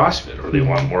traditional CrossFit, or they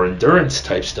want more endurance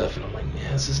type stuff, and I'm like,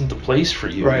 man, this isn't the place for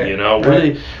you. Right.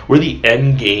 We're the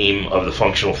end game of the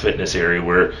functional fitness area,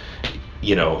 where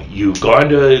you've gone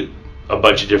to a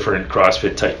bunch of different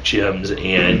CrossFit type gyms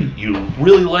and you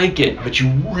really like it, but you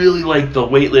really like the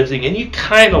weightlifting, and you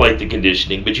kind of like the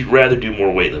conditioning, but you'd rather do more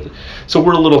weightlifting. So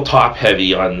we're a little top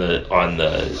heavy on the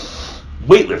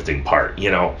weightlifting part,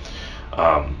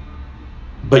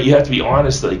 but you have to be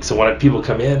honest. So when people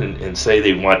come in and say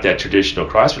they want that traditional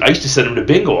CrossFit, I used to send them to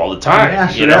Bingo all the time. Yeah,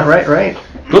 sure. Right.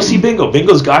 Go see Bingo.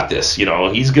 Bingo's got this. You're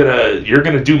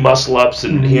gonna do muscle ups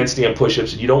and handstand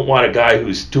push-ups, and you don't want a guy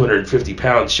who's 250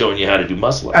 pounds showing you how to do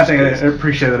muscle ups. I think I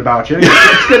appreciate that about you.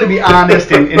 It's good to be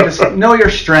honest and just know your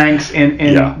strengths and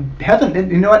have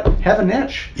a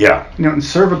niche. Yeah. And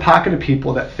serve a pocket of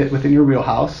people that fit within your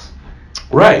wheelhouse.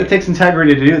 Right. It takes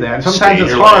integrity to do that. And sometimes Stay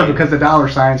it's in your hard lane. because the dollar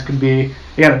signs could be,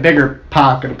 you got a bigger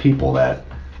pocket of people that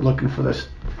are looking for this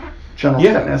general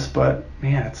fitness, but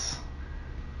man,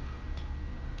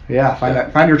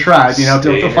 find your tribe,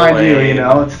 they'll find lane,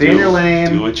 you, stay in your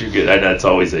lane. Do what you're good. And that's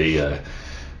always the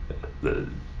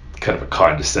kind of a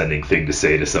condescending thing to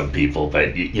say to some people,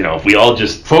 but if we all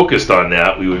just focused on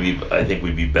that, I think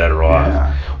we'd be better off.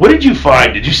 Yeah. What did you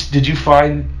find? Did you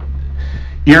find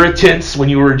irritants when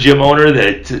you were a gym owner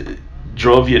that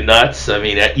drove you nuts? I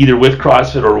mean, either with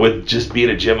CrossFit or with just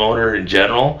being a gym owner in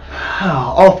general?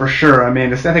 Oh, for sure. I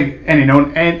mean, I think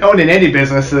owning any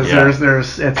business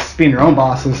is it's being your own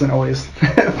boss isn't always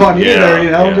fun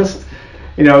either. Just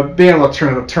being able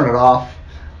to turn it off.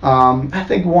 I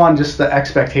think just the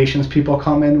expectations people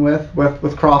come in with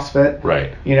CrossFit.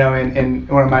 Right. And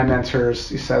one of my mentors,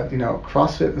 he said,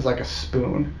 CrossFit is like a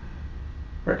spoon.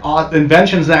 Right. The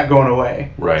invention's not going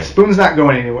away. Right. Spoon's not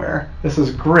going anywhere. This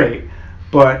is great,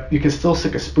 but you can still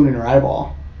stick a spoon in your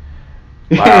eyeball.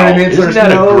 Wow. You know what I mean? Isn't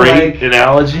that a great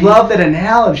analogy? Love that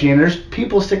analogy. And there's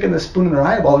people sticking the spoon in their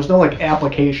eyeball. There's no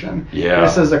application. Yeah.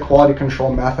 This is a quality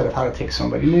control method of how to take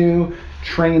somebody new,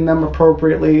 train them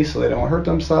appropriately so they don't hurt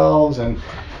themselves, and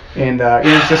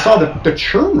it's just all the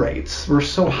churn rates were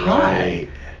so high. Right.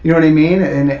 You know what I mean?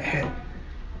 And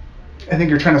I think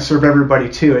you're trying to serve everybody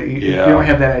too. You don't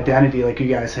have that identity like you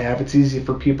guys have. It's easy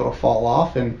for people to fall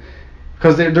off, and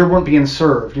because they weren't being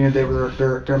served.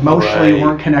 They're emotionally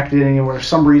weren't connected anywhere. For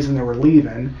some reason they were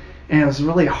leaving, and it was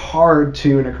really hard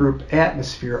to, in a group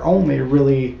atmosphere only,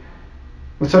 really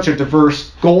with such a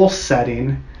diverse goal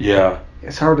setting. Yeah.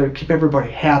 It's hard to keep everybody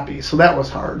happy. So that was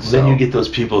hard. Then you get those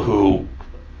people who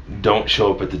don't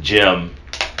show up at the gym.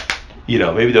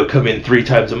 Maybe they'll come in 3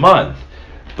 times a month,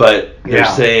 but they're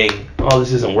saying, oh,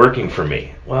 this isn't working for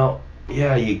me. Well,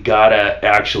 you gotta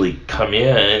actually come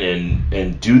in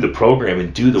and do the program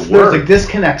and do the work. There's a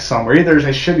disconnect somewhere. Either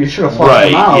you should have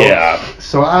flushed them out. Yeah.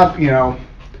 So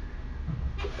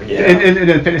in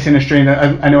the fitness industry,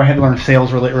 I know I had to learn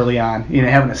sales really early on.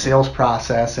 Having a sales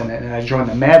process, and I joined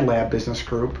the Mad Lab business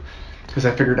group because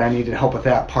I figured I needed help with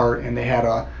that part, and they had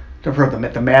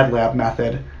the Mad Lab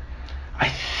method. I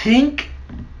think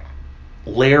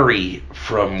Larry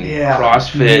from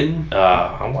CrossFit,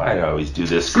 I always do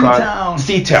this.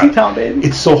 C-Town, baby.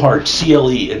 It's so hard.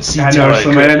 CLE and C-Town.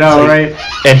 I know, right?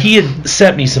 And he had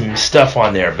sent me some stuff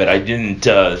on there, but I didn't,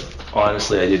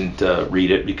 honestly, read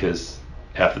it because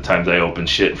half the times I open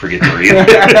shit and forget to read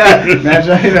it.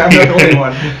 Imagine I'm not the only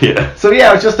one. Yeah. So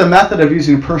it's just a method of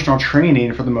using personal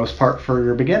training for the most part for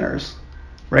your beginners.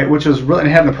 Right, which was really,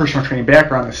 and having the personal training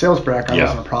background, the sales background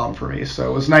wasn't a problem for me. So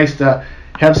it was nice to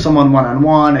have someone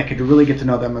one-on-one. I could really get to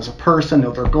know them as a person,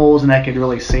 know their goals, and I could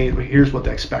really say, here's what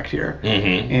they expect here.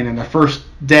 Mm-hmm. And in the first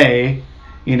day,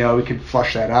 we could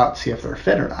flush that out, see if they're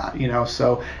fit or not.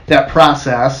 So that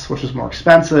process, which was more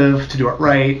expensive to do it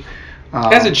right.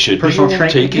 As it should personal be.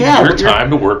 training. Taking your time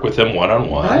to work with them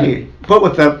one-on-one. Right.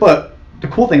 But the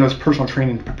cool thing was personal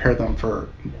training to prepare them for.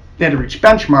 They had to reach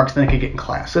benchmarks, then they could get in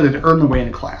class. So they had to earn their way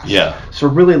in class. Yeah. So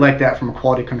really like that from a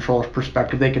quality control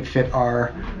perspective. They could fit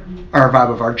our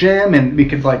vibe of our gym, and we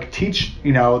could teach,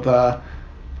 the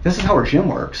this is how our gym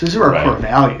works. These are our core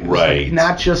values. Right. Like,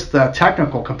 not just the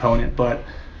technical component, but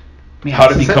how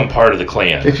to become part of the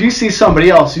clan. If you see somebody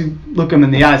else, you look them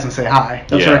in the eyes and say hi.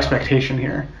 That's our expectation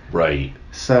here. Right.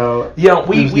 So yeah,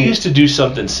 we used to do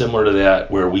something similar to that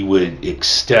where we would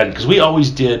extend, because we always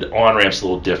did on-ramps a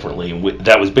little differently, and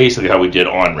that was basically how we did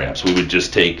on-ramps. We would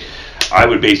just I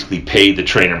would basically pay the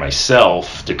trainer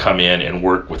myself to come in and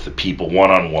work with the people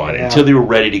one-on-one until they were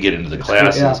ready to get into the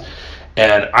classes.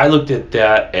 And I looked at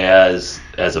that as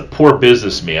a poor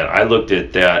businessman, I looked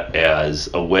at that as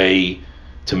a way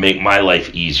to make my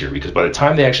life easier, because by the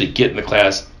time they actually get in the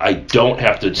class, I don't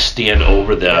have to stand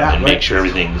over them and make sure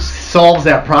everything's solves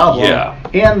that problem. Yeah.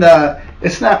 And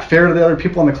it's not fair to the other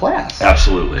people in the class.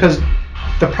 Absolutely. Because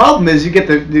the problem is you get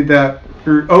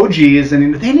your OGs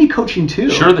and they need coaching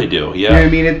too. Sure they do. Yeah. You know what I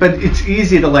mean? But it's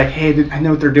easy to like, hey, I know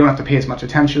what they're doing. I have to pay as much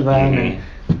attention to them.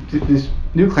 Mm-hmm. And these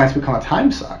new clients become a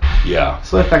time suck. Yeah.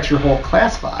 So that affects your whole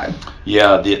class vibe.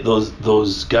 Yeah.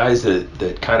 Those guys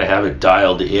that kind of have it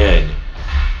dialed in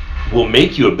will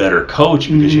make you a better coach,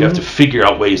 because you have to figure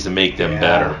out ways to make them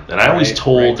better. And I always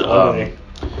told, totally.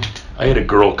 I had a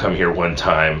girl come here one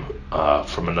time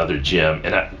from another gym,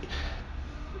 and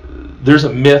there's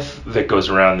a myth that goes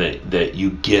around that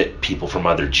you get people from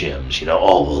other gyms.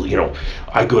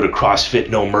 I go to CrossFit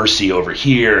No Mercy over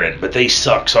here, but they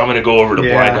suck, so I'm going to go over to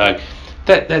Blind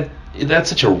Dog. That's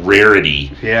such a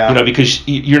rarity, because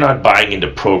you're not buying into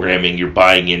programming, you're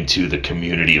buying into the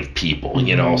community of people,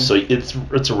 so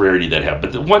it's a rarity that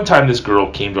happens. But one time this girl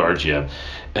came to our gym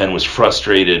and was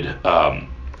frustrated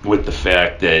with the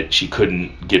fact that she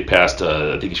couldn't get past,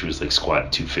 I think she was like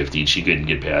squatting 250, and she couldn't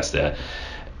get past that.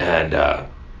 And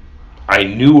I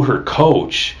knew her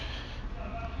coach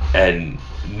and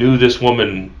knew this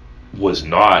woman was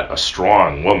not a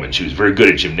strong woman. She was very good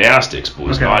at gymnastics, but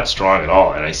was not strong at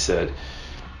all. And I said,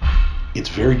 it's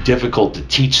very difficult to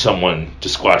teach someone to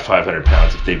squat 500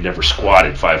 pounds if they've never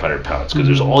squatted 500 pounds, because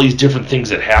there's all these different things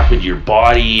that happen to your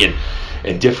body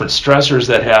and different stressors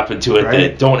that happen to it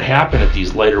that don't happen at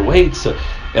these lighter weights.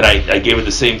 And I gave her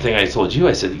the same thing I told you.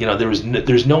 I said,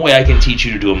 there's no way I can teach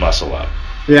you to do a muscle up.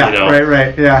 Yeah,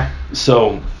 right, yeah.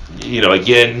 So,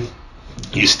 again,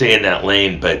 you stay in that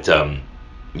lane, but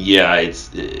it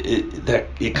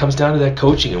comes down to that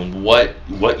coaching and what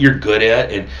you're good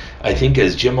at. And I think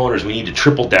as gym owners, we need to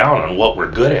triple down on what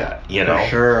we're good at, For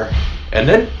sure. And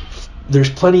then there's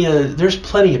plenty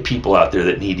of people out there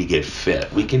that need to get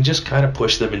fit. We can just kind of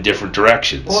push them in different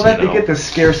directions. Well, they get the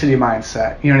scarcity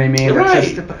mindset. You know what I mean?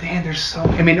 Right. But man, there's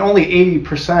only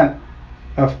 80%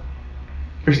 of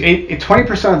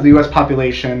 20% of the U.S.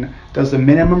 population does the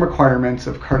minimum requirements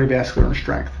of cardiovascular and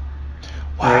strength.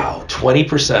 Wow,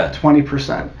 20%.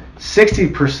 20%.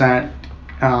 60%,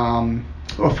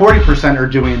 40% are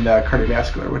doing the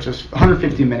cardiovascular, which is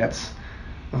 150 minutes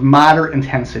of moderate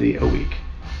intensity a week.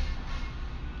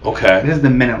 Okay. This is the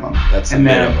minimum. That's the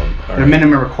minimum. The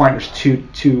minimum requirement is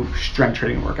two strength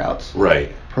training workouts.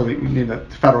 Right. For the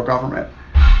federal government.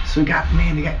 So you got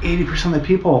 80% of the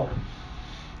people.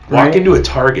 Walk into a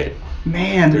Target.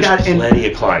 Man, there's plenty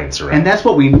of clients around. And that's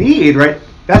what we need, right?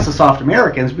 That's the soft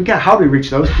Americans. How do we reach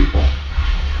those people?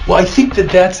 Well, I think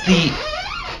that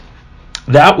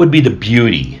would be the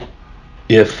beauty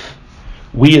if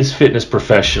we as fitness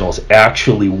professionals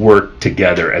actually worked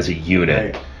together as a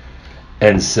unit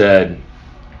and said,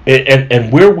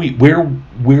 and where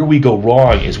we go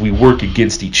wrong is we work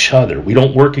against each other. We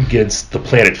don't work against the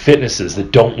Planet Fitnesses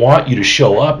that don't want you to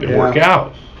show up and work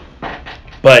out.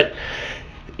 But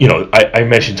I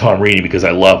mentioned Tom Reaney because I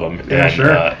love him,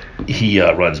 and he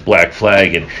runs Black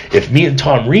Flag. And if me and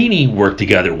Tom Reaney work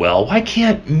together well, why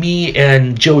can't me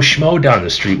and Joe Schmo down the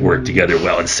street work together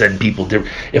well and send people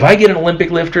different? If I get an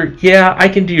Olympic lifter, I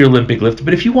can do your Olympic lift.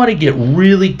 But if you want to get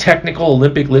really technical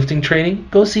Olympic lifting training,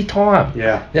 go see Tom.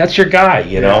 Yeah, that's your guy.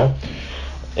 You know.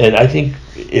 And I think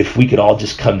if we could all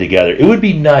just come together, it would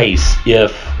be nice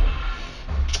if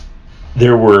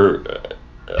there were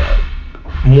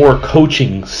more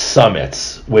coaching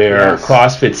summits where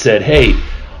CrossFit said, hey,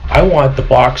 I want the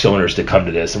box owners to come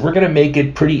to this, and we're going to make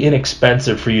it pretty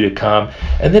inexpensive for you to come,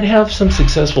 and then have some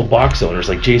successful box owners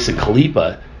like Jason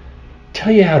Khalipa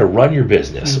tell you how to run your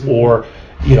business, or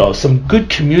some good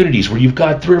communities where you've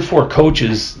got 3 or 4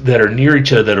 coaches that are near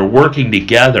each other that are working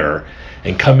together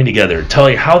and coming together, tell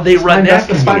you how they run that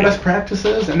community. Find best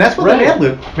practices, and that's what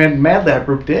the Mad Lab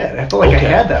group did. I felt like I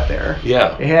had that there.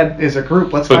 Yeah, it had as a group.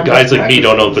 But guys like me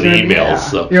don't open emails.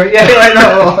 So. I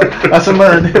know. Lesson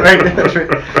learned. Right.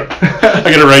 I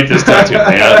gotta write this down too.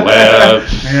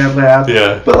 Mad Lab.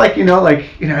 Yeah. But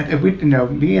if we,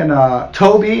 me and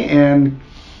Toby and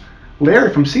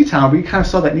Larry from Seatown, we kind of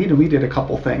saw that need, and we did a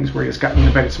couple things where we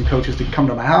invited some coaches to come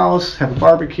to my house, have a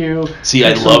barbecue,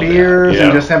 drink some beers, that.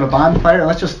 and just have a bonfire.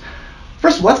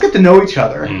 First of all, let's get to know each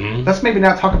other. Mm-hmm. Let's maybe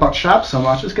not talk about shop so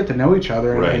much. Let's get to know each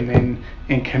other right. and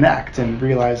connect and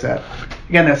realize that,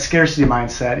 again, that scarcity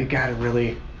mindset, you got to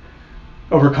really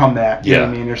overcome that. You know what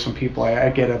I mean? There's some people, I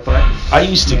get it, but I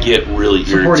used to get really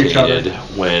irritated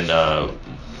when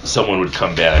someone would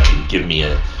come back and give me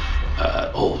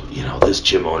this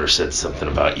gym owner said something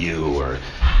about you, or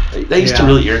that used to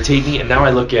really irritate me. And now I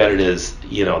look at it as,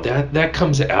 that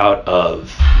comes out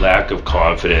of lack of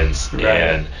confidence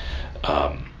right.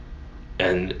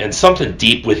 and something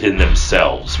deep within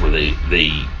themselves where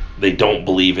they don't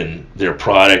believe in their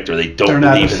product, or they don't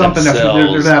believe in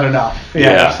themselves. They're not enough.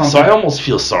 Yeah. So I almost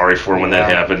feel sorry for when that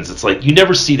happens. It's like you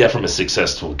never see that from a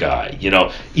successful guy.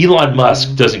 Elon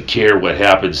Musk doesn't care what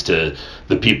happens to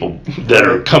the people that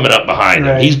are coming up behind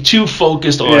him. He's too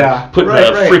focused on putting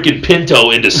a freaking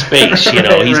Pinto into space.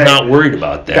 He's not worried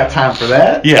about that. Got time for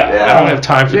that? Yeah. I don't have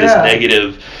time for this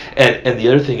negative. And the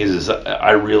other thing is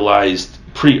I realized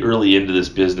pretty early into this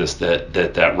business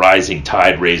that rising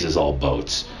tide raises all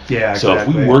boats. Yeah, so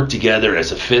exactly. if we work together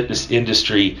as a fitness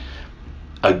industry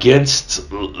against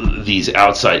these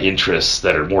outside interests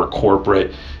that are more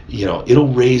corporate,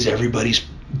 it'll raise everybody's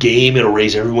game, it'll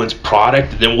raise everyone's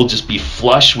product, and then we'll just be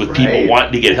flush with people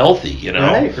wanting to get healthy,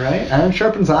 Right. Iron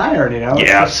sharpens iron, Yeah,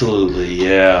 absolutely,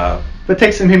 yeah. But it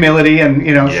takes some humility and,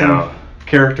 some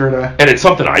character to... And it's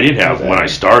something I didn't have when I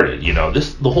started,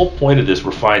 the whole point of this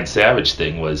Refined Savage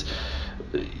thing was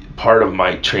part of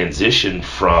my transition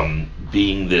from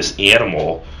being this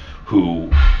animal who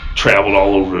traveled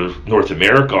all over North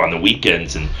America on the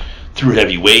weekends and threw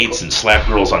heavy weights and slapped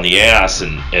girls on the ass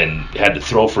and had to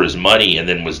throw for his money, and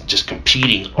then was just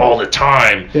competing all the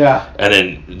time. Yeah. And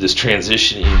then this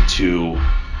transition into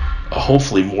a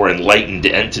hopefully more enlightened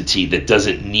entity that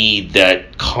doesn't need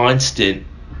that constant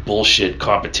bullshit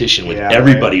competition with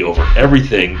everybody over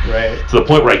everything, to the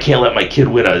point where I can't let my kid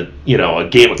win a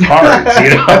game of cards.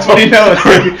 That's what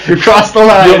you crossed the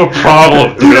line. You have a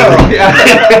problem, dude.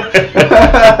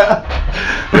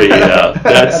 But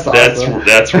that's awesome.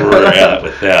 That's where we're at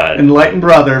with that. Enlightened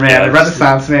brother, man, the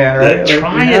Renaissance man, right?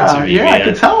 Trying to be, man. I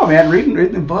can tell, man. Reading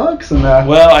the books and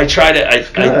well, I try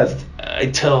to. I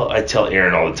tell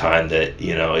Aaron all the time that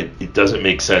it doesn't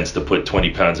make sense to put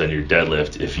 20 pounds on your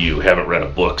deadlift if you haven't read a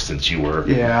book since you were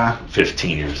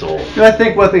 15 years old. I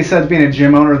think what they said being a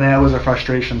gym owner, that was a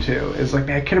frustration too. Is like,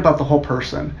 man, I care about the whole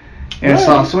person, and I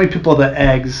saw so many people that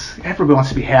eggs. Everybody wants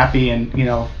to be happy and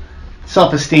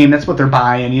self-esteem. That's what they're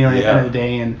buying. At the end of the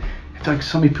day, and I feel like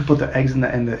so many people with their eggs in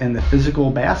the physical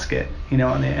basket. And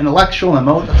the intellectual and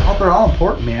emotional. They're all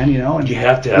important, man. And you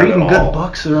have to have reading it all. Good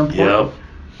books are important. Yep.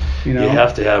 You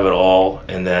have to have it all,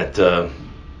 and that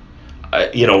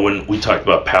when we talked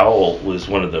about Powell was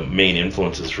one of the main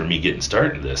influences for me getting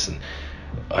started in this, and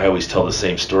I always tell the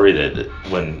same story that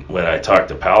when I talked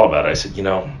to Powell about it, I said,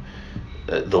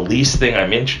 the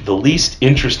least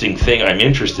interesting thing I'm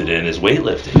interested in is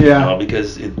weightlifting,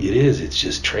 because it's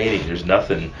just training. There's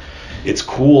nothing. It's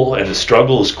cool, and the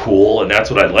struggle is cool, and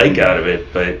that's what I like out of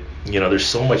it, but. There's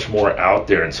so much more out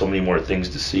there and so many more things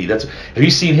to see. Have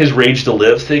you seen his Rage to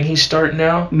Live thing he's starting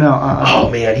now? No. Oh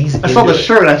man, I saw the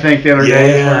shirt, I think, the other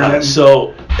day. Yeah.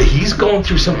 So he's going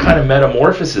through some kind of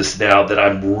metamorphosis now that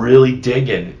I'm really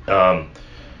digging. I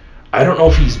don't know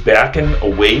if he's backing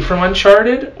away from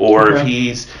Uncharted or if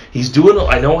he's doing.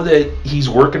 I know that he's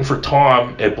working for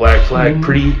Tom at Black Flag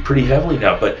pretty heavily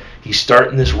now, but he's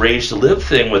starting this Rage to Live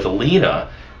thing with Alina,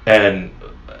 and.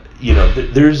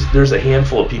 There's a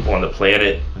handful of people on the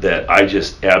planet that I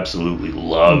just absolutely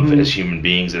love as human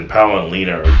beings, and Powell and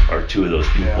Lena are two of those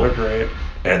people. Yeah, they're great.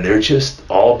 And they're just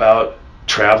all about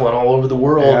traveling all over the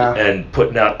world and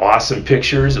putting out awesome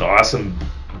pictures and awesome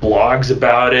blogs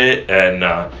about it, and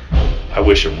I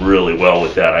wish him really well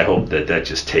with that. I hope that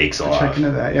just takes off. Check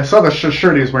into that. Yeah, I saw the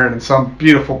shirt he was wearing in some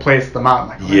beautiful place at the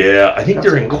mountain. I think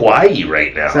they're in Kauai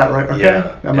right now. Is that right? Okay.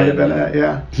 Yeah. That might have been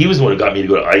it, He was the one who got me to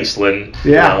go to Iceland.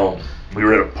 Yeah. We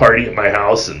were at a party at my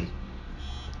house, and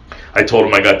I told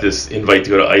him I got this invite to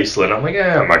go to Iceland. I'm like,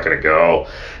 I'm not going to go.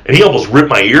 And he almost ripped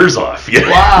my ears off.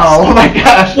 Wow, oh my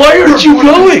gosh. Why aren't you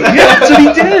going? Yeah, that's what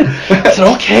he did. I said,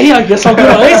 okay, I guess I'll go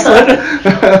to Iceland.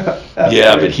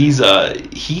 But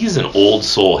he's an old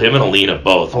soul. Him and Alina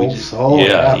both. Old soul.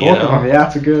 Yeah, both of them. Yeah,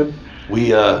 it's a good. We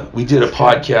did a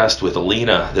podcast with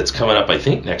Alina that's coming up, I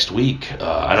think, next week.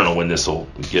 I don't know when this will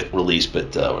get released,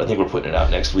 but I think we're putting it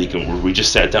out next week. And we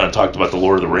just sat down and talked about the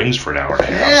Lord of the Rings for an hour and a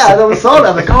half. Yeah, that was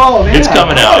so the call. It's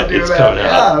coming out. It's coming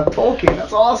out. Yeah, Tolkien.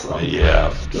 That's awesome.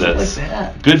 Yeah, that's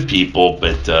good people.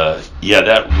 But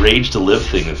that Rage to Live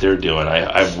thing that they're doing,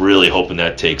 I'm really hoping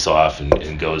that takes off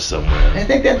and goes somewhere. I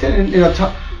think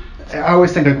that I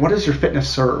always think, like, what does your fitness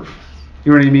serve?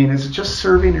 You know what I mean? Is it just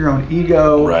serving your own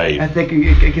ego? Right. I think,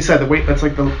 like you said, the weight, that's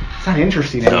like it's not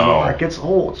interesting anymore. It gets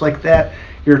old. It's like that,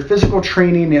 your physical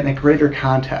training in a greater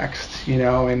context,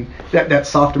 and that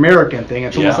soft American thing.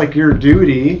 It's almost like your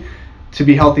duty to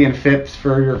be healthy and fit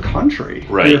for your country,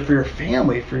 right. for your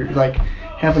family, for like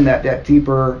having that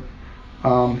deeper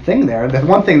thing there. The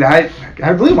one thing that I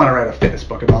really want to write a fitness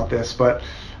book about this, but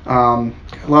I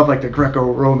love like the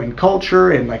Greco-Roman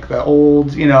culture and like the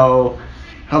old,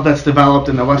 how that's developed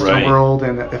in the Western world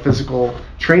and the physical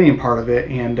training part of it.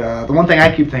 And the one thing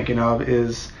I keep thinking of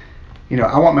is,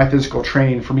 I want my physical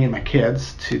training for me and my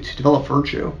kids to develop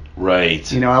virtue.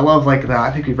 Right. I love like that.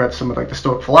 I think we've read some of like the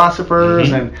Stoic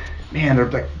philosophers and man,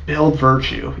 they're like build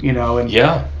virtue, and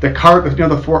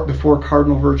the four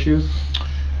cardinal virtues.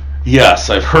 Yes,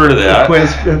 I've heard of that.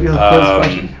 Quiz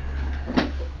question.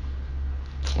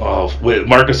 With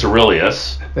Marcus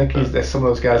Aurelius. I think he's some of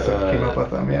those guys that came up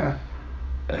with them, yeah.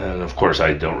 And of course,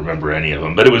 I don't remember any of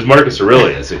them, but it was Marcus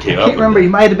Aurelius that came up. I can't remember. He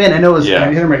might have been. I know it was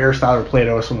either Aristotle or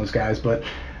Plato or some of those guys. But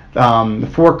the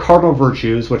four cardinal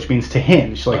virtues, which means to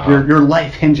hinge, like your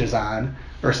life hinges on,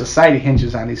 or society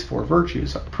hinges on these four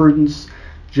virtues: prudence,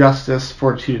 justice,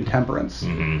 fortitude, and temperance.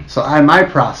 Mm-hmm. So my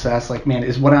process, like, man,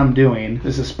 is what I'm doing,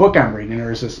 is this book I'm reading,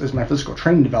 or is my physical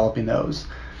training developing those?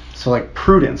 So like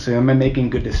prudence, am I making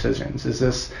good decisions? Is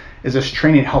this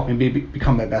training helping me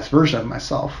become the best version of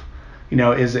myself?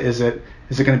 Is it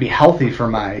going to be healthy for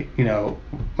my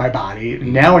my body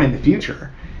now and in the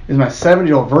future? Is my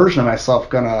 70-year-old version of myself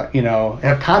gonna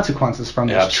have consequences from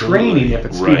this training? If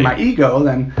it's feeding my ego,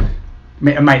 then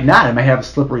it might not. It might have a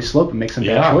slippery slope and make some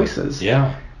bad choices.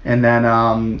 Yeah. And then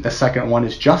the second one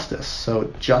is justice.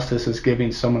 So justice is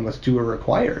giving someone what's due or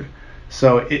required.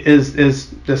 So is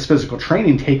this physical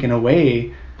training taking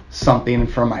away something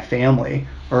from my family,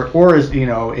 or is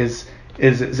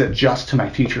it just to my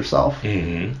future self,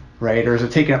 right? Or is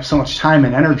it taking up so much time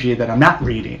and energy that I'm not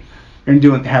reading and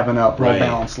having a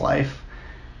well-balanced life?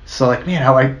 So, like, man,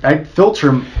 how I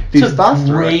filter these thoughts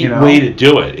through it. It's a great way to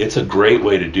do it. It's a great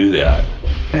way to do that.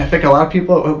 And I think a lot of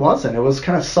people, it wasn't. It was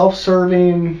kind of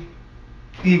self-serving,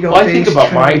 ego-based. Well, I think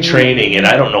about my training, and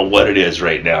I don't know what it is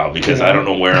right now because I don't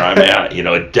know where I'm at.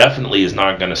 It definitely is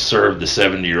not going to serve the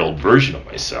 70-year-old version of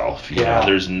myself. You know,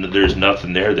 there's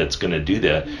nothing there that's going to do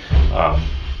that.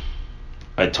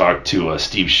 I talked to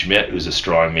Steve Schmidt, who's a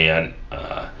strong man,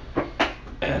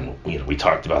 and we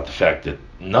talked about the fact that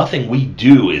nothing we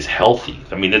do is healthy.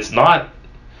 I mean, it's not.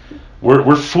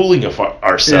 We're fooling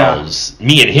ourselves,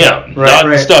 me and him, not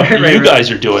the stuff you guys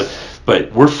are doing.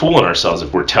 But we're fooling ourselves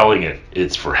if we're telling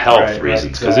it's for health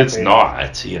reasons, because it's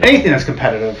not. Anything that's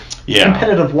competitive. Yeah.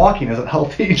 Competitive walking isn't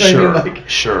healthy.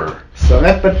 Sure. So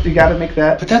but you got to make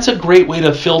that. But that's a great way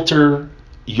to filter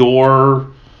your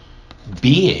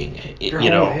being.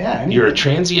 You're a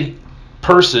transient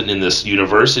person in this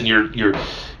universe, and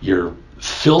you're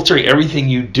filtering everything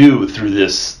you do through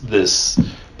this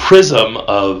prism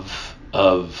of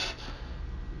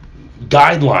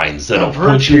guidelines that'll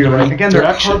point you in the right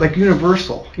direction. They're like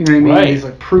universal. You know what I mean? Right. It's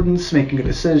like prudence, making good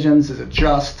decisions. Is it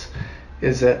just?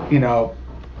 Is it,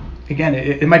 again,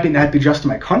 it might not be just to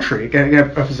my country. Again,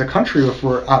 if it's a country, if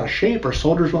we're out of shape, our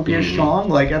soldiers won't be as strong.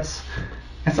 Like, that's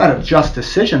not a just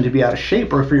decision to be out of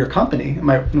shape, or for your company.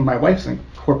 My wife's in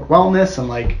corporate wellness, and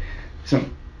like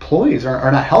some employees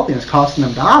are not healthy, and it's costing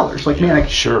them dollars. Like, man,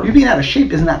 you being out of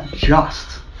shape is not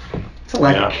just. It's a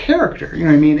lack of character. You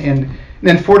know what I mean? And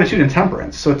then fortitude and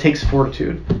temperance. So it takes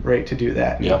fortitude, right, to do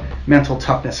that. Yeah. Mental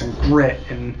toughness and grit,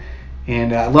 and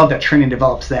I love that training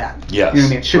develops that. Yes. You know what I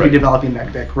mean? It should be developing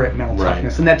that grit, mental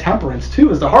toughness, and that temperance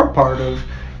too is the hard part of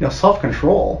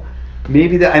self-control.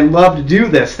 Maybe that I love to do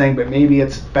this thing, but maybe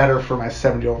it's better for my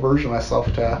 70-year-old version of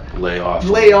myself to lay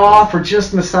off, or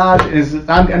just massage.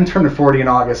 I'm turning 40 in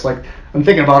August. Like, I'm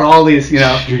thinking about all these, You're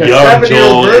the young,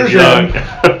 70-year-old version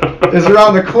is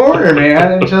around the corner,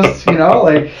 man, and just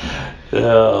like.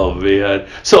 Oh man!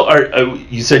 So,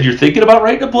 you said you're thinking about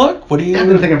writing a book? What do you? I've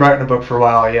been thinking about writing a book for a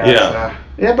while. Yeah.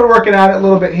 I've been working on it a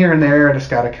little bit here and there. I just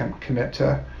got to commit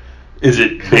to. Is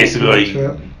it basically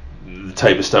the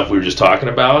type of stuff we were just talking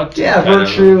about? Yeah,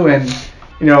 virtue, and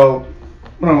one of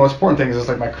the most important things is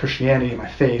like my Christianity, my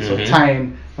faith. So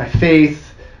tying my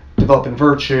faith developing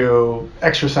virtue,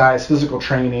 exercise, physical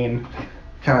training,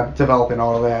 kind of developing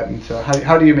all of that. And so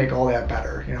how do you make all that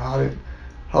better?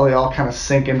 How they all kind of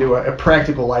sink into a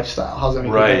practical lifestyle. How's that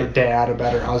make you a better dad, a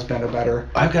better husband, a better...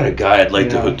 I've got a guy I'd like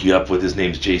to hook you up with. His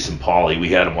name's Jason Pauly. We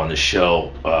had him on the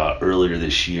show earlier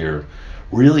this year.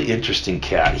 Really interesting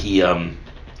cat. He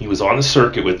was on the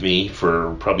circuit with me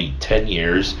for probably 10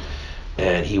 years,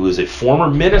 and he was a former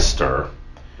minister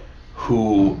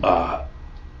who,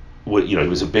 he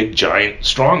was a big, giant,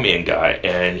 strongman guy,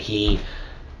 and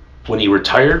when he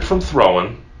retired from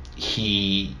throwing,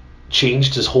 he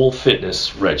changed his whole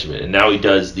fitness regimen, and now he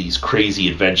does these crazy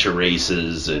adventure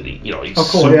races, and he's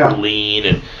super lean,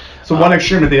 and so one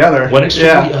extreme to the other. One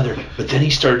extreme to the other. But then he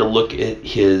started to look at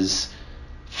his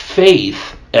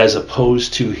faith as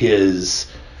opposed to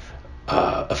his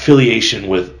affiliation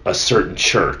with a certain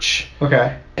church.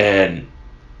 Okay. And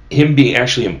him being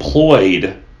actually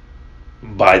employed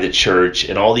by the church,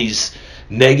 and all these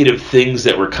negative things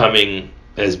that were coming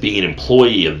as being an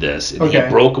employee of this, and he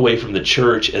broke away from the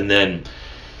church, and then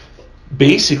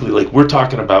basically, like we're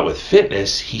talking about with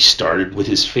fitness, he started with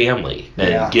his family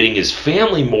and getting his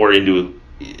family more into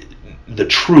the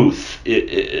truth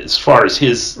as far as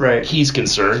he's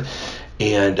concerned,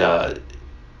 and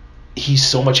he's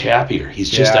so much happier. He's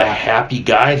just a happy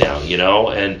guy now,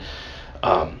 and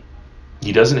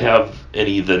he doesn't have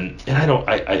any of the, and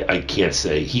I can't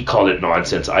say, he called it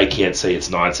nonsense. I can't say it's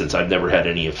nonsense. I've never had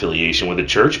any affiliation with a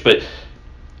church, but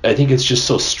I think it's just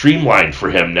so streamlined for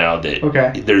him now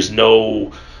that there's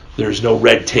no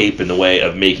red tape in the way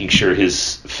of making sure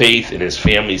his faith and his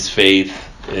family's faith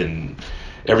and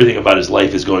everything about his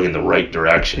life is going in the right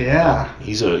direction. Yeah.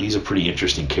 He's a pretty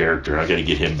interesting character. I got to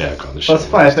get him back on the show. Well,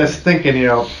 it's fun. I was thinking,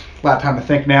 a lot of time to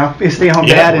think now. You stay home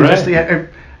dad, and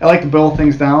I like to boil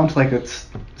things down to like its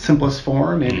simplest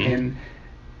form, and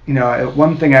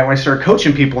one thing when I start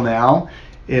coaching people now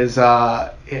is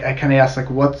I kind of ask,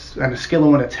 like, what's on a scale of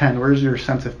 1 to 10, where's your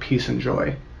sense of peace and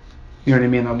joy? You know what I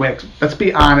mean? Like, let's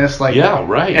be honest. Like,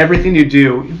 everything you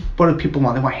do, what do people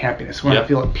want? They want happiness. They want to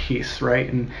feel at peace,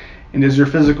 right? And is your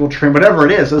physical train, whatever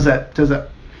it is, does that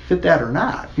fit that or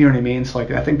not? You know what I mean? So like,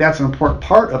 I think that's an important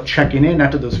part of checking in,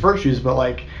 not to those virtues, but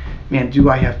like, man, do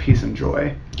I have peace and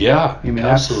joy? Yeah,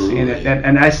 absolutely.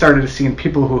 And I started seeing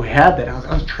people who had that.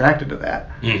 I was attracted to that.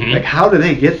 Mm-hmm. Like, how do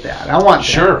they get that? I want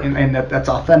that. And that's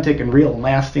authentic and real and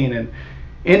lasting. And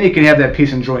you can have that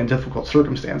peace and joy in difficult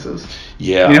circumstances.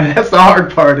 Yeah. That's the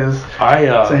hard part is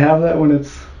to have that when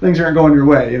things aren't going your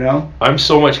way, I'm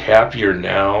so much happier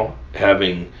now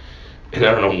having, and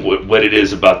I don't know what it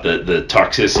is about the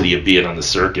toxicity of being on the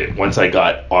circuit. Once I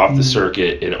got off the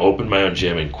circuit and opened my own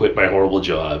gym and quit my horrible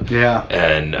job,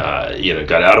 and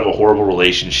got out of a horrible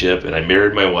relationship, and I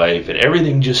married my wife, and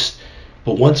everything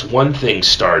but once one thing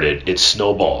started, it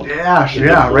snowballed. Right. You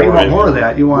want more of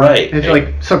that. You want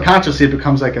like subconsciously it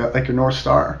becomes like your North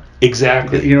Star.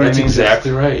 Exactly. That's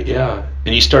exactly right. Yeah.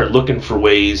 And you start looking for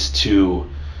ways to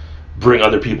bring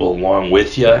other people along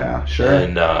with you. Yeah, sure.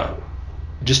 And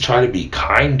just try to be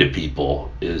kind to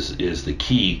people is the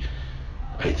key,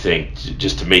 I think,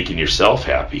 just to making yourself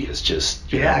happy. Is just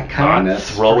kindness,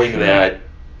 not throwing that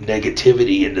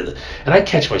negativity into the. And I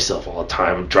catch myself all the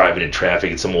time. I'm driving in traffic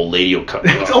and some old lady will come.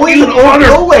 It's always an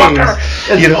old lady.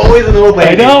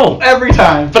 I know, every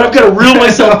time. But I've got to reel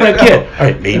myself back in. All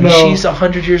right, maybe she's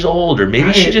 100 years old, or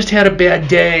maybe she just had a bad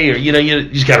day, or you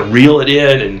just got to reel it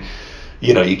in, and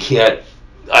you can't.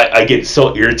 I get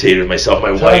so irritated with myself.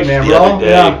 My wife the other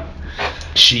day,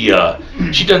 she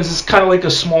does this kind of like a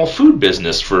small food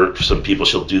business for some people.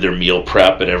 She'll do their meal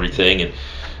prep and everything, and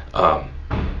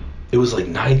it was like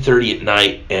 9:30 at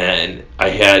night, and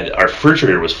our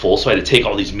refrigerator was full, so I had to take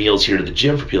all these meals here to the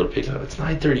gym for people to pick up. It's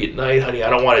 9:30 at night, honey. I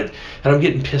don't want to, and I'm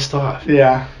getting pissed off.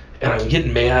 Yeah. And I'm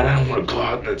getting mad. I don't want to go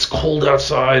out, and it's cold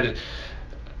outside.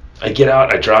 I get out,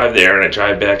 and I drive there, and I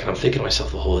drive back, and I'm thinking to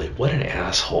myself the whole day, what an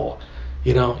asshole.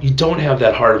 You don't have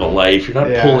that hard of a life. You're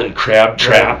not pulling crab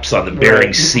traps on the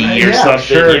Bering Sea or something.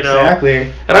 Sure,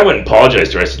 exactly. And I wouldn't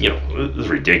apologize to her. I said, it was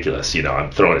ridiculous.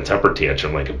 I'm throwing a temper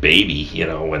tantrum like a baby.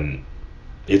 When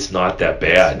it's not that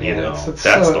bad.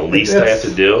 That's the least I have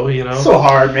to do. It's so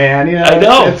hard, man. I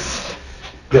know. It's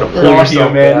gotta pull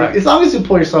yourself back. As long as you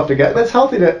pull yourself together, that's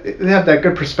healthy to have that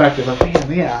good perspective. Of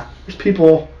there's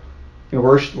people,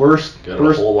 worse shape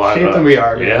than we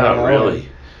are. Really.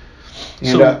 And,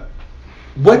 so.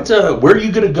 Where are you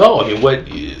gonna go? I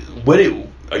mean,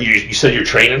 you said you're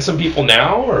training some people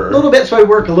now, or a little bit. So I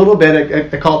work a little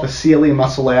bit. I call it the CLE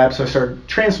Muscle Lab. So I started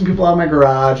training some people out of my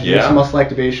garage, doing some muscle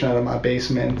activation out of my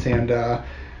basement, and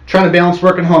trying to balance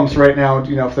work and home. So right now,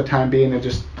 for the time being,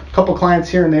 just a couple clients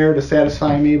here and there to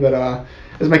satisfy me. But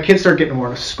as my kids start getting more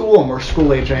into school, more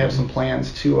school age, I have some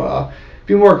plans to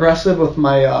be more aggressive with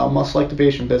my muscle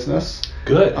activation business.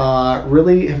 Good.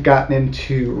 Really have gotten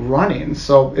into running.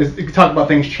 So you talk about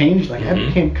things changed. Like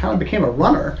I became a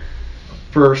runner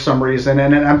for some reason,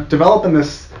 and I'm developing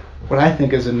this, what I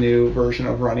think is a new version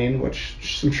of running, which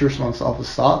I'm sure someone else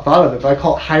has thought of it, but I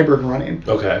call it hybrid running.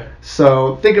 Okay.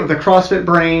 So think of the CrossFit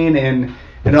brain and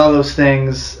all those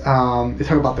things. They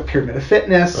talk about the pyramid of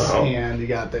fitness, and you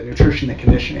got the nutrition and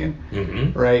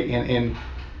conditioning, right? And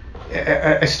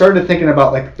I started thinking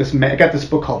about like this. I got this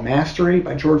book called Mastery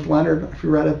by George Leonard, if you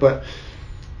read it, but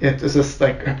it is this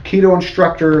like a keto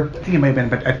instructor. I think it might have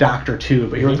been a doctor too,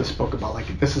 but he wrote this book about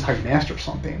like this is how you master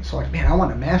something. So like, man, I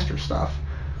want to master stuff.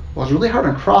 Well, it's really hard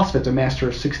on CrossFit to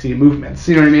master 60 movements.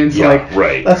 You know what I mean?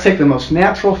 So let's take the most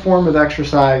natural form of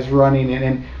exercise, running,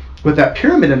 and with that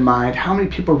pyramid in mind, how many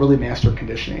people really master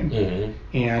conditioning?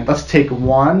 And let's take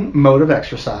one mode of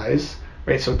exercise.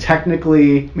 Right, so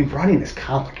technically, I mean, running is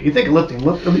complicated. You think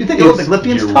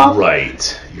lifting is tough?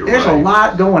 Right. There's a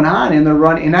lot going on in the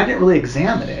running, and I didn't really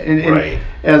examine it. And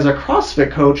as a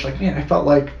CrossFit coach, like, man, I felt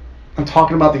like I'm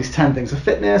talking about these 10 things of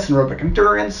fitness and aerobic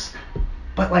endurance,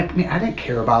 but like, man, I didn't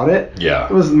care about it. Yeah.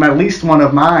 It was my least one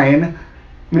of mine.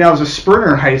 I mean, I was a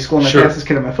sprinter in high school and the fastest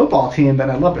kid on my football team, then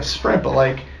I loved to sprint, but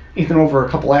like, anything over a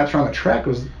couple laps around the track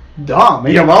was dumb.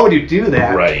 You know, why would you do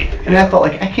that? Right. And I felt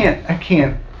like I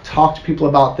can't talk to people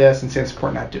about this and say it's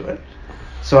important not to do it.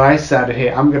 So I said,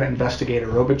 hey, I'm going to investigate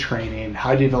aerobic training,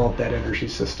 how to develop that energy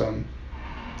system.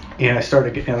 And I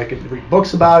started getting to read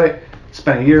books about it,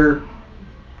 spent a year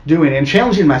doing it and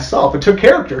challenging myself. It took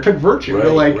character, it took virtue.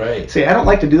 Say, I don't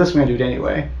like to do this, I'm going to do it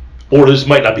anyway. Or this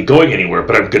might not be going anywhere,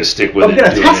 but I'm going to stick with it. I'm going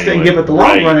to test it and give it the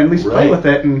long run and at least play with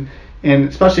it. And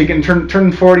especially getting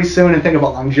turning 40 soon and think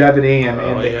about longevity. And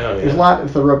there's a lot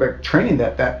of aerobic training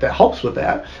that helps with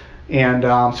that. And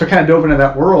so I kind of dove into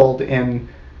that world, and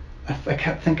I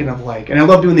kept thinking of like, and I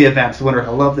love doing the events. I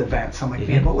love the events. I'm like,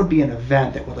 man, what would be an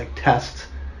event that would like test,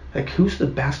 like, who's the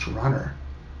best runner?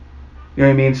 You know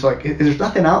what I mean? So like, there's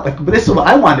nothing out like, but this is what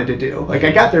I wanted to do. Like,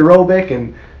 I got the aerobic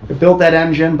and I built that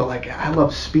engine, but like, I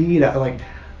love speed.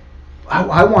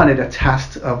 I wanted a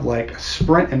test of like a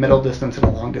sprint and middle distance and a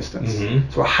long distance.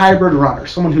 So a hybrid runner,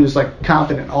 someone who's like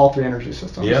confident in all three energy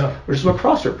systems. Yeah. Which is what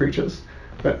CrossFit preaches.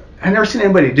 But I've never seen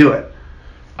anybody do it.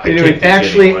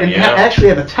 Actually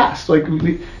have a test. Like,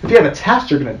 if you have a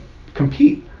test, you're going to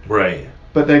compete. Right.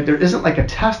 But there isn't like a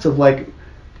test of like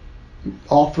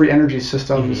all three energy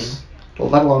systems, well,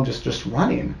 let alone just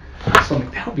running. So I'm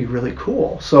like, that would be really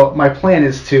cool. So my plan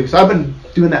is so I've been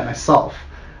doing that myself.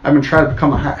 I've been trying to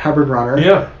become a hybrid runner.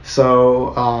 Yeah.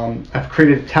 So I've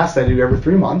created a test I do every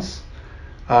 3 months.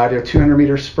 I do a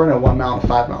 200-meter sprint, a 1 mile, and a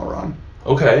 5 mile run.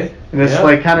 Okay. And it's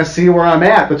like kind of see where I'm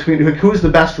at between who's the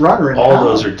best runner in all town.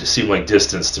 Those seem like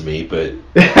distance to me, but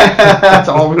that's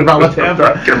all relative.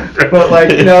 But like,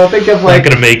 think of like not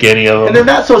gonna make any of them. And they're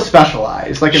not so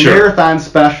specialized. Like a marathon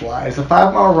specialized. A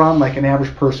 5 mile run, like an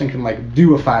average person can like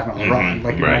do a 5 mile run.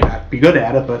 Like you might not be good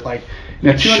at it, but like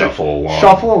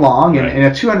shuffle along, and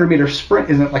a 200-meter sprint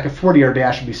isn't like a 40-yard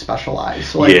dash would be specialized.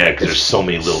 So like, because there's so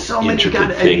many little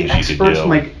intricate things you could do.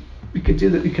 Like we could do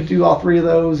that. We could do all three of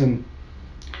those, and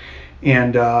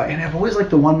I've always liked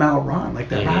the 1 mile run, like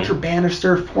that Roger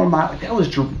Bannister 4 mile. Like that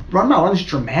was 1 mile run is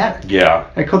dramatic. Yeah.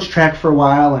 I coached track for a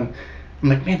while, and I'm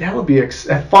like, man, that would be a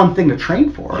fun thing to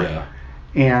train for. Yeah.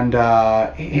 And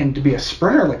to be a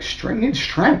sprinter, like you need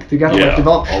strength. You got to like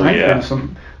develop strength and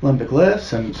some Olympic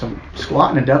lifts and some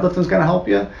squatting and deadlifting is going to help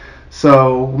you.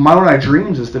 So one of my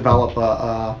dreams is develop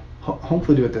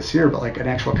hopefully do it this year, but like an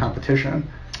actual competition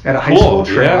at a high school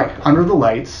track under the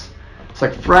lights. It's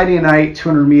like Friday night,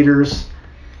 200 meters.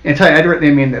 And I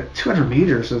mean that 200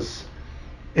 meters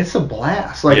it's a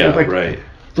blast. Like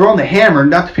throwing the hammer,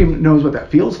 not that people knows what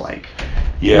that feels like.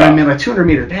 Yeah. You know what I mean, like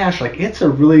 200-meter dash, like you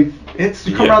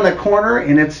come around that corner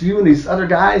and it's you and these other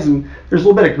guys, and there's a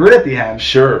little bit of grit at the end.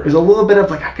 Sure. There's a little bit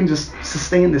of like, I can just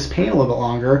sustain this pain a little bit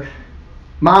longer.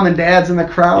 Mom and dad's in the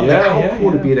crowd. Yeah, like, how cool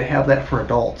would it be to have that for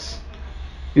adults?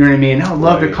 You know what I mean? I would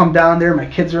love to come down there. My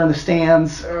kids are in the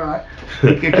stands.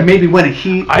 It could maybe win a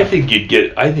heat. I think you'd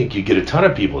get a ton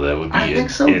of people that would be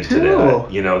into that.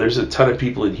 There's a ton of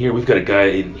people in here. We've got a guy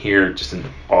in here, just an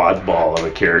oddball of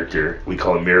a character. We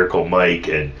call him Miracle Mike,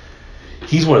 and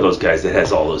he's one of those guys that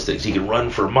has all those things. He can run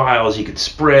for miles. He can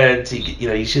sprint.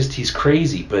 He's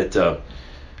crazy. But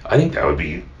I think that would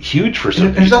be huge for some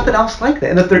people. There's nothing else like that,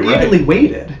 and if they're evenly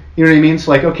weighted, you know what I mean?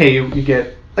 So like, okay, you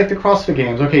get. Like the CrossFit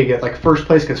Games, okay, you get like first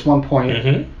place gets 1 point.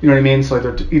 You know what I mean? So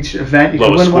like each event, you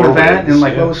can win one event, and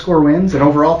like lowest score wins. And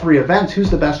over all three events, who's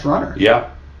the best runner?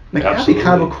 Yeah, like that'd be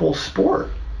kind of a cool sport.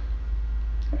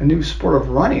 a new sport of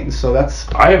running. So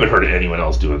I haven't heard of anyone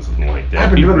else doing something like that.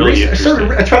 I've been doing really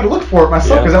research. I tried to look for it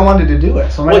myself because I wanted to do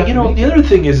it. So well, the other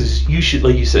thing is you should,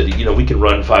 like you said, we can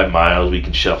run 5 miles, we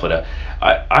can shuffle it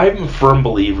out. I'm a firm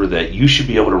believer that you should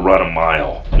be able to run a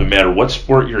mile, no matter what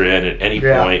sport you're in at any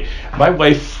point. My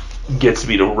wife gets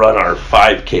me to run our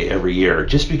 5K every year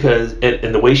just because,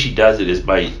 and the way she does it is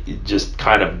by just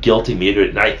kind of guilting me into it.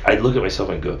 And I look at myself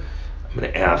and go, I'm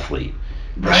an athlete.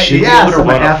 Right. Should be able to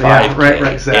run a 5K.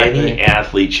 Right, exactly. Any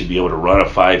athlete should be able to run a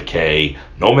 5K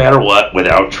no matter what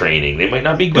without training. They might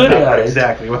not be good at it.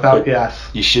 Exactly.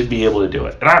 You should be able to do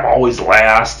it. And I'm always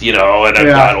last, and I've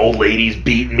got old ladies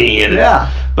beating me.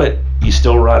 But you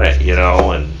still run it,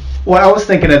 and... Well, I was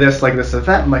thinking of this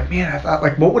event. I'm like, man, I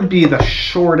thought, what would be the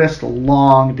shortest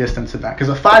long distance event? Because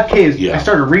a 5K is, I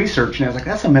started researching, I was like,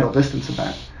 that's a middle distance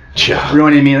event. Yeah. You know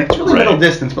what I mean? It's really middle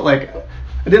distance, but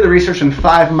I did the research, and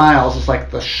 5 miles is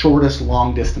the shortest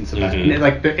long distance event. Mm-hmm.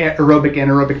 And the aerobic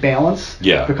anaerobic balance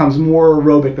becomes more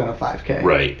aerobic than a 5K.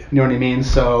 Right. You know what I mean?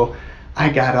 So I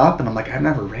got up, and I'm like, I've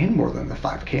never ran more than the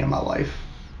 5K in my life.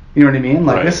 You know what I mean?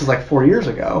 This is 4 years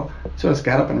ago. So I just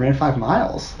got up and ran 5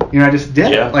 miles. I just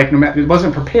did it. No matter, it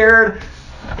wasn't prepared.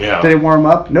 Yeah. Did I warm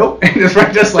up? Nope. just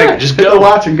hit the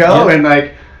watch and go. And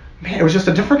man, it was just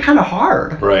a different kind of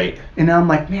hard. Right. And now I'm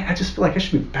like, man, I just feel like I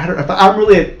should be better. If I'm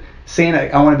really saying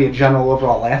I want to be a general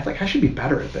overall athlete, I should be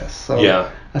better at this. So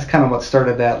that's kind of what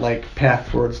started that path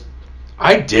towards.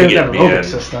 I dig it, man.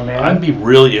 System, man. I'd be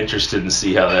really interested in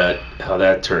see how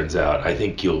that turns out. I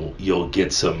think you'll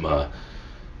get some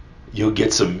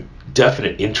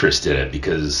definite interest in it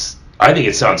because I think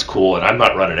it sounds cool, and I'm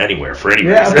not running anywhere for any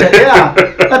reason.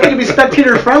 I think it'd be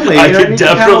spectator friendly. I could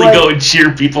definitely go and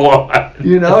cheer people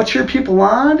on. Cheer people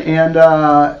on, and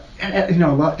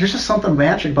there's just something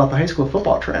magic about the high school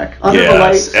football track under the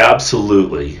lights.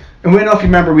 Absolutely. And we don't know if you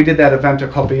remember, we did that event a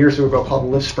couple of years ago called the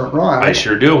Lift Sprint Run. I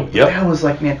sure do. Yep. That was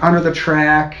under the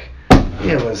track.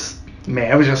 It was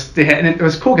just, and it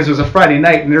was cool because it was a Friday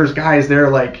night, and there was guys there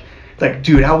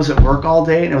dude, I was at work all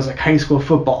day, and it was high school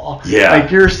football. Yeah.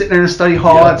 You're sitting there in the study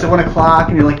hall, it's at 1 o'clock,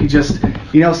 and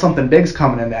you're something big's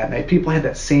coming in that night. People had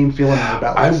that same feeling in their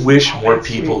bellies. I wish more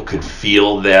people could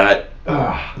feel that.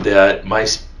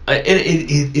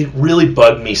 It really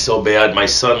bugged me so bad. My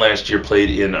son last year played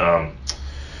in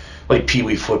Pee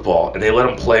Wee football, and they let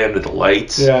him play under the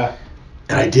lights. Yeah.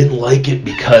 And I didn't like it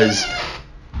because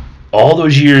all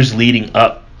those years leading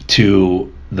up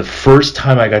to the first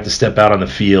time I got to step out on the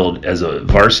field as a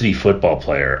varsity football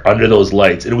player under those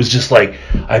lights, and it was just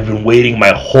I've been waiting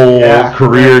my whole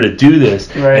career to do this,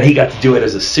 and he got to do it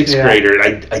as a 6th grader,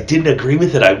 and I didn't agree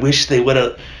with it. I wish they would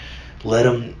have let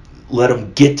him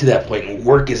get to that point and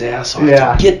work his ass off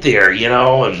to get there,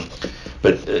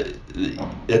 but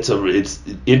it's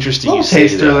interesting you say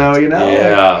taster, that.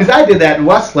 Though, because I did that in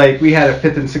Westlake. We had a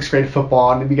 5th and 6th grade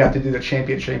football, and we got to do the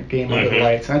championship game under the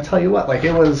lights, and I tell you what,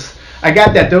 it was. I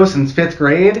got that dose in 5th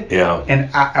grade, and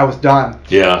I was done.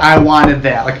 Yeah. I wanted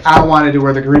that. I wanted to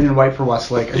wear the green and white for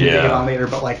Westlake. I didn't get on later,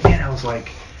 but man, I was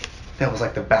that was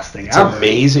the best thing ever. It's an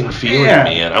amazing feeling,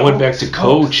 man. I went back to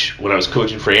coach when I was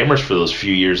coaching for Amherst for those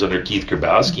few years under Keith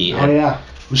Grabowski. It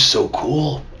was so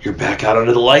cool. You're back out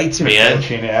under the lights, man.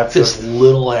 This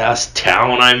little ass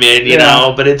town I'm in, you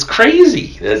know, but it's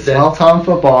crazy. Small town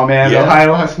football, man.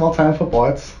 Ohio has small town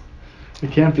football. You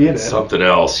can't beat it. Something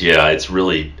else, it's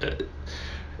really.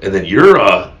 And then your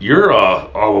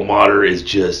alma mater is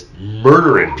just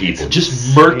murdering people,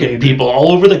 just murking people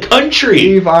all over the country.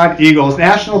 Avon Eagles,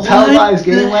 national televised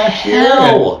game last year.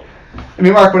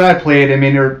 Mark, when I played,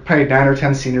 there were probably 9 or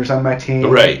 10 seniors on my team.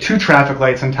 Right. 2 traffic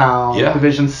lights in town. Yeah.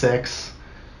 Division 6.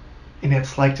 And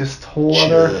it's just whole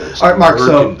other. All right, Mark.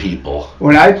 So people.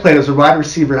 When I played as a wide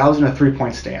receiver, I was in a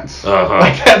 3-point stance.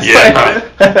 That's you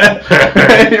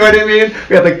know what I mean?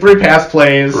 We had 3 pass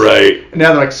plays. Right. And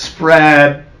now they're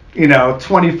spread.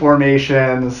 20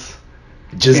 formations.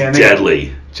 Just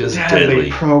deadly. Just deadly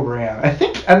program. I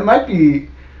think I might be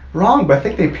wrong, but I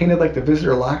think they painted the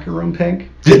visitor locker room pink.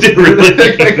 Did they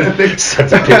really?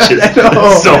 Sent a picture.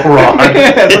 That's so wrong.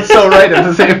 That's so right at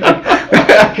the same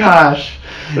time. Gosh.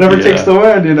 Whatever takes the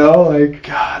win,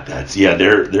 God, that's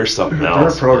they're something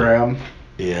else. They're a program.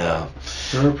 Yeah.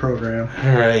 They're a program.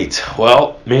 All right.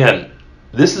 Well, man,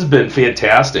 this has been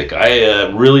fantastic. I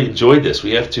really enjoyed this.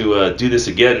 We have to do this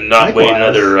again and not wait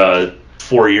another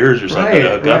 4 years or something to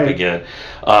hook up again.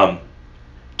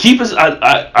 Keep us.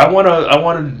 I want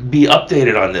to be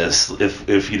updated on this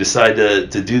if you decide to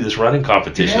do this running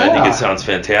competition. I think it sounds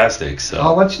fantastic. So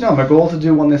I'll let you know. My goal is to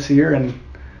do one this year and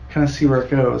kind of see where it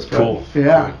goes. But, Cool.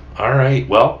 Yeah. All right.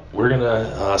 Well, we're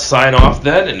gonna sign off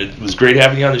then, and it was great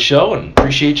having you on the show, and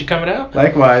appreciate you coming out.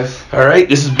 Likewise. All right.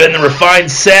 This has been the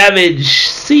Refined Savage.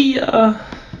 See ya.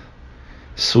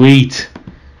 Sweet.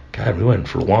 God, we went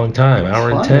for a long time.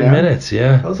 Hour and 10 minutes.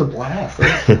 Yeah. That was a blast.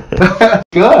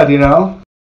 Good,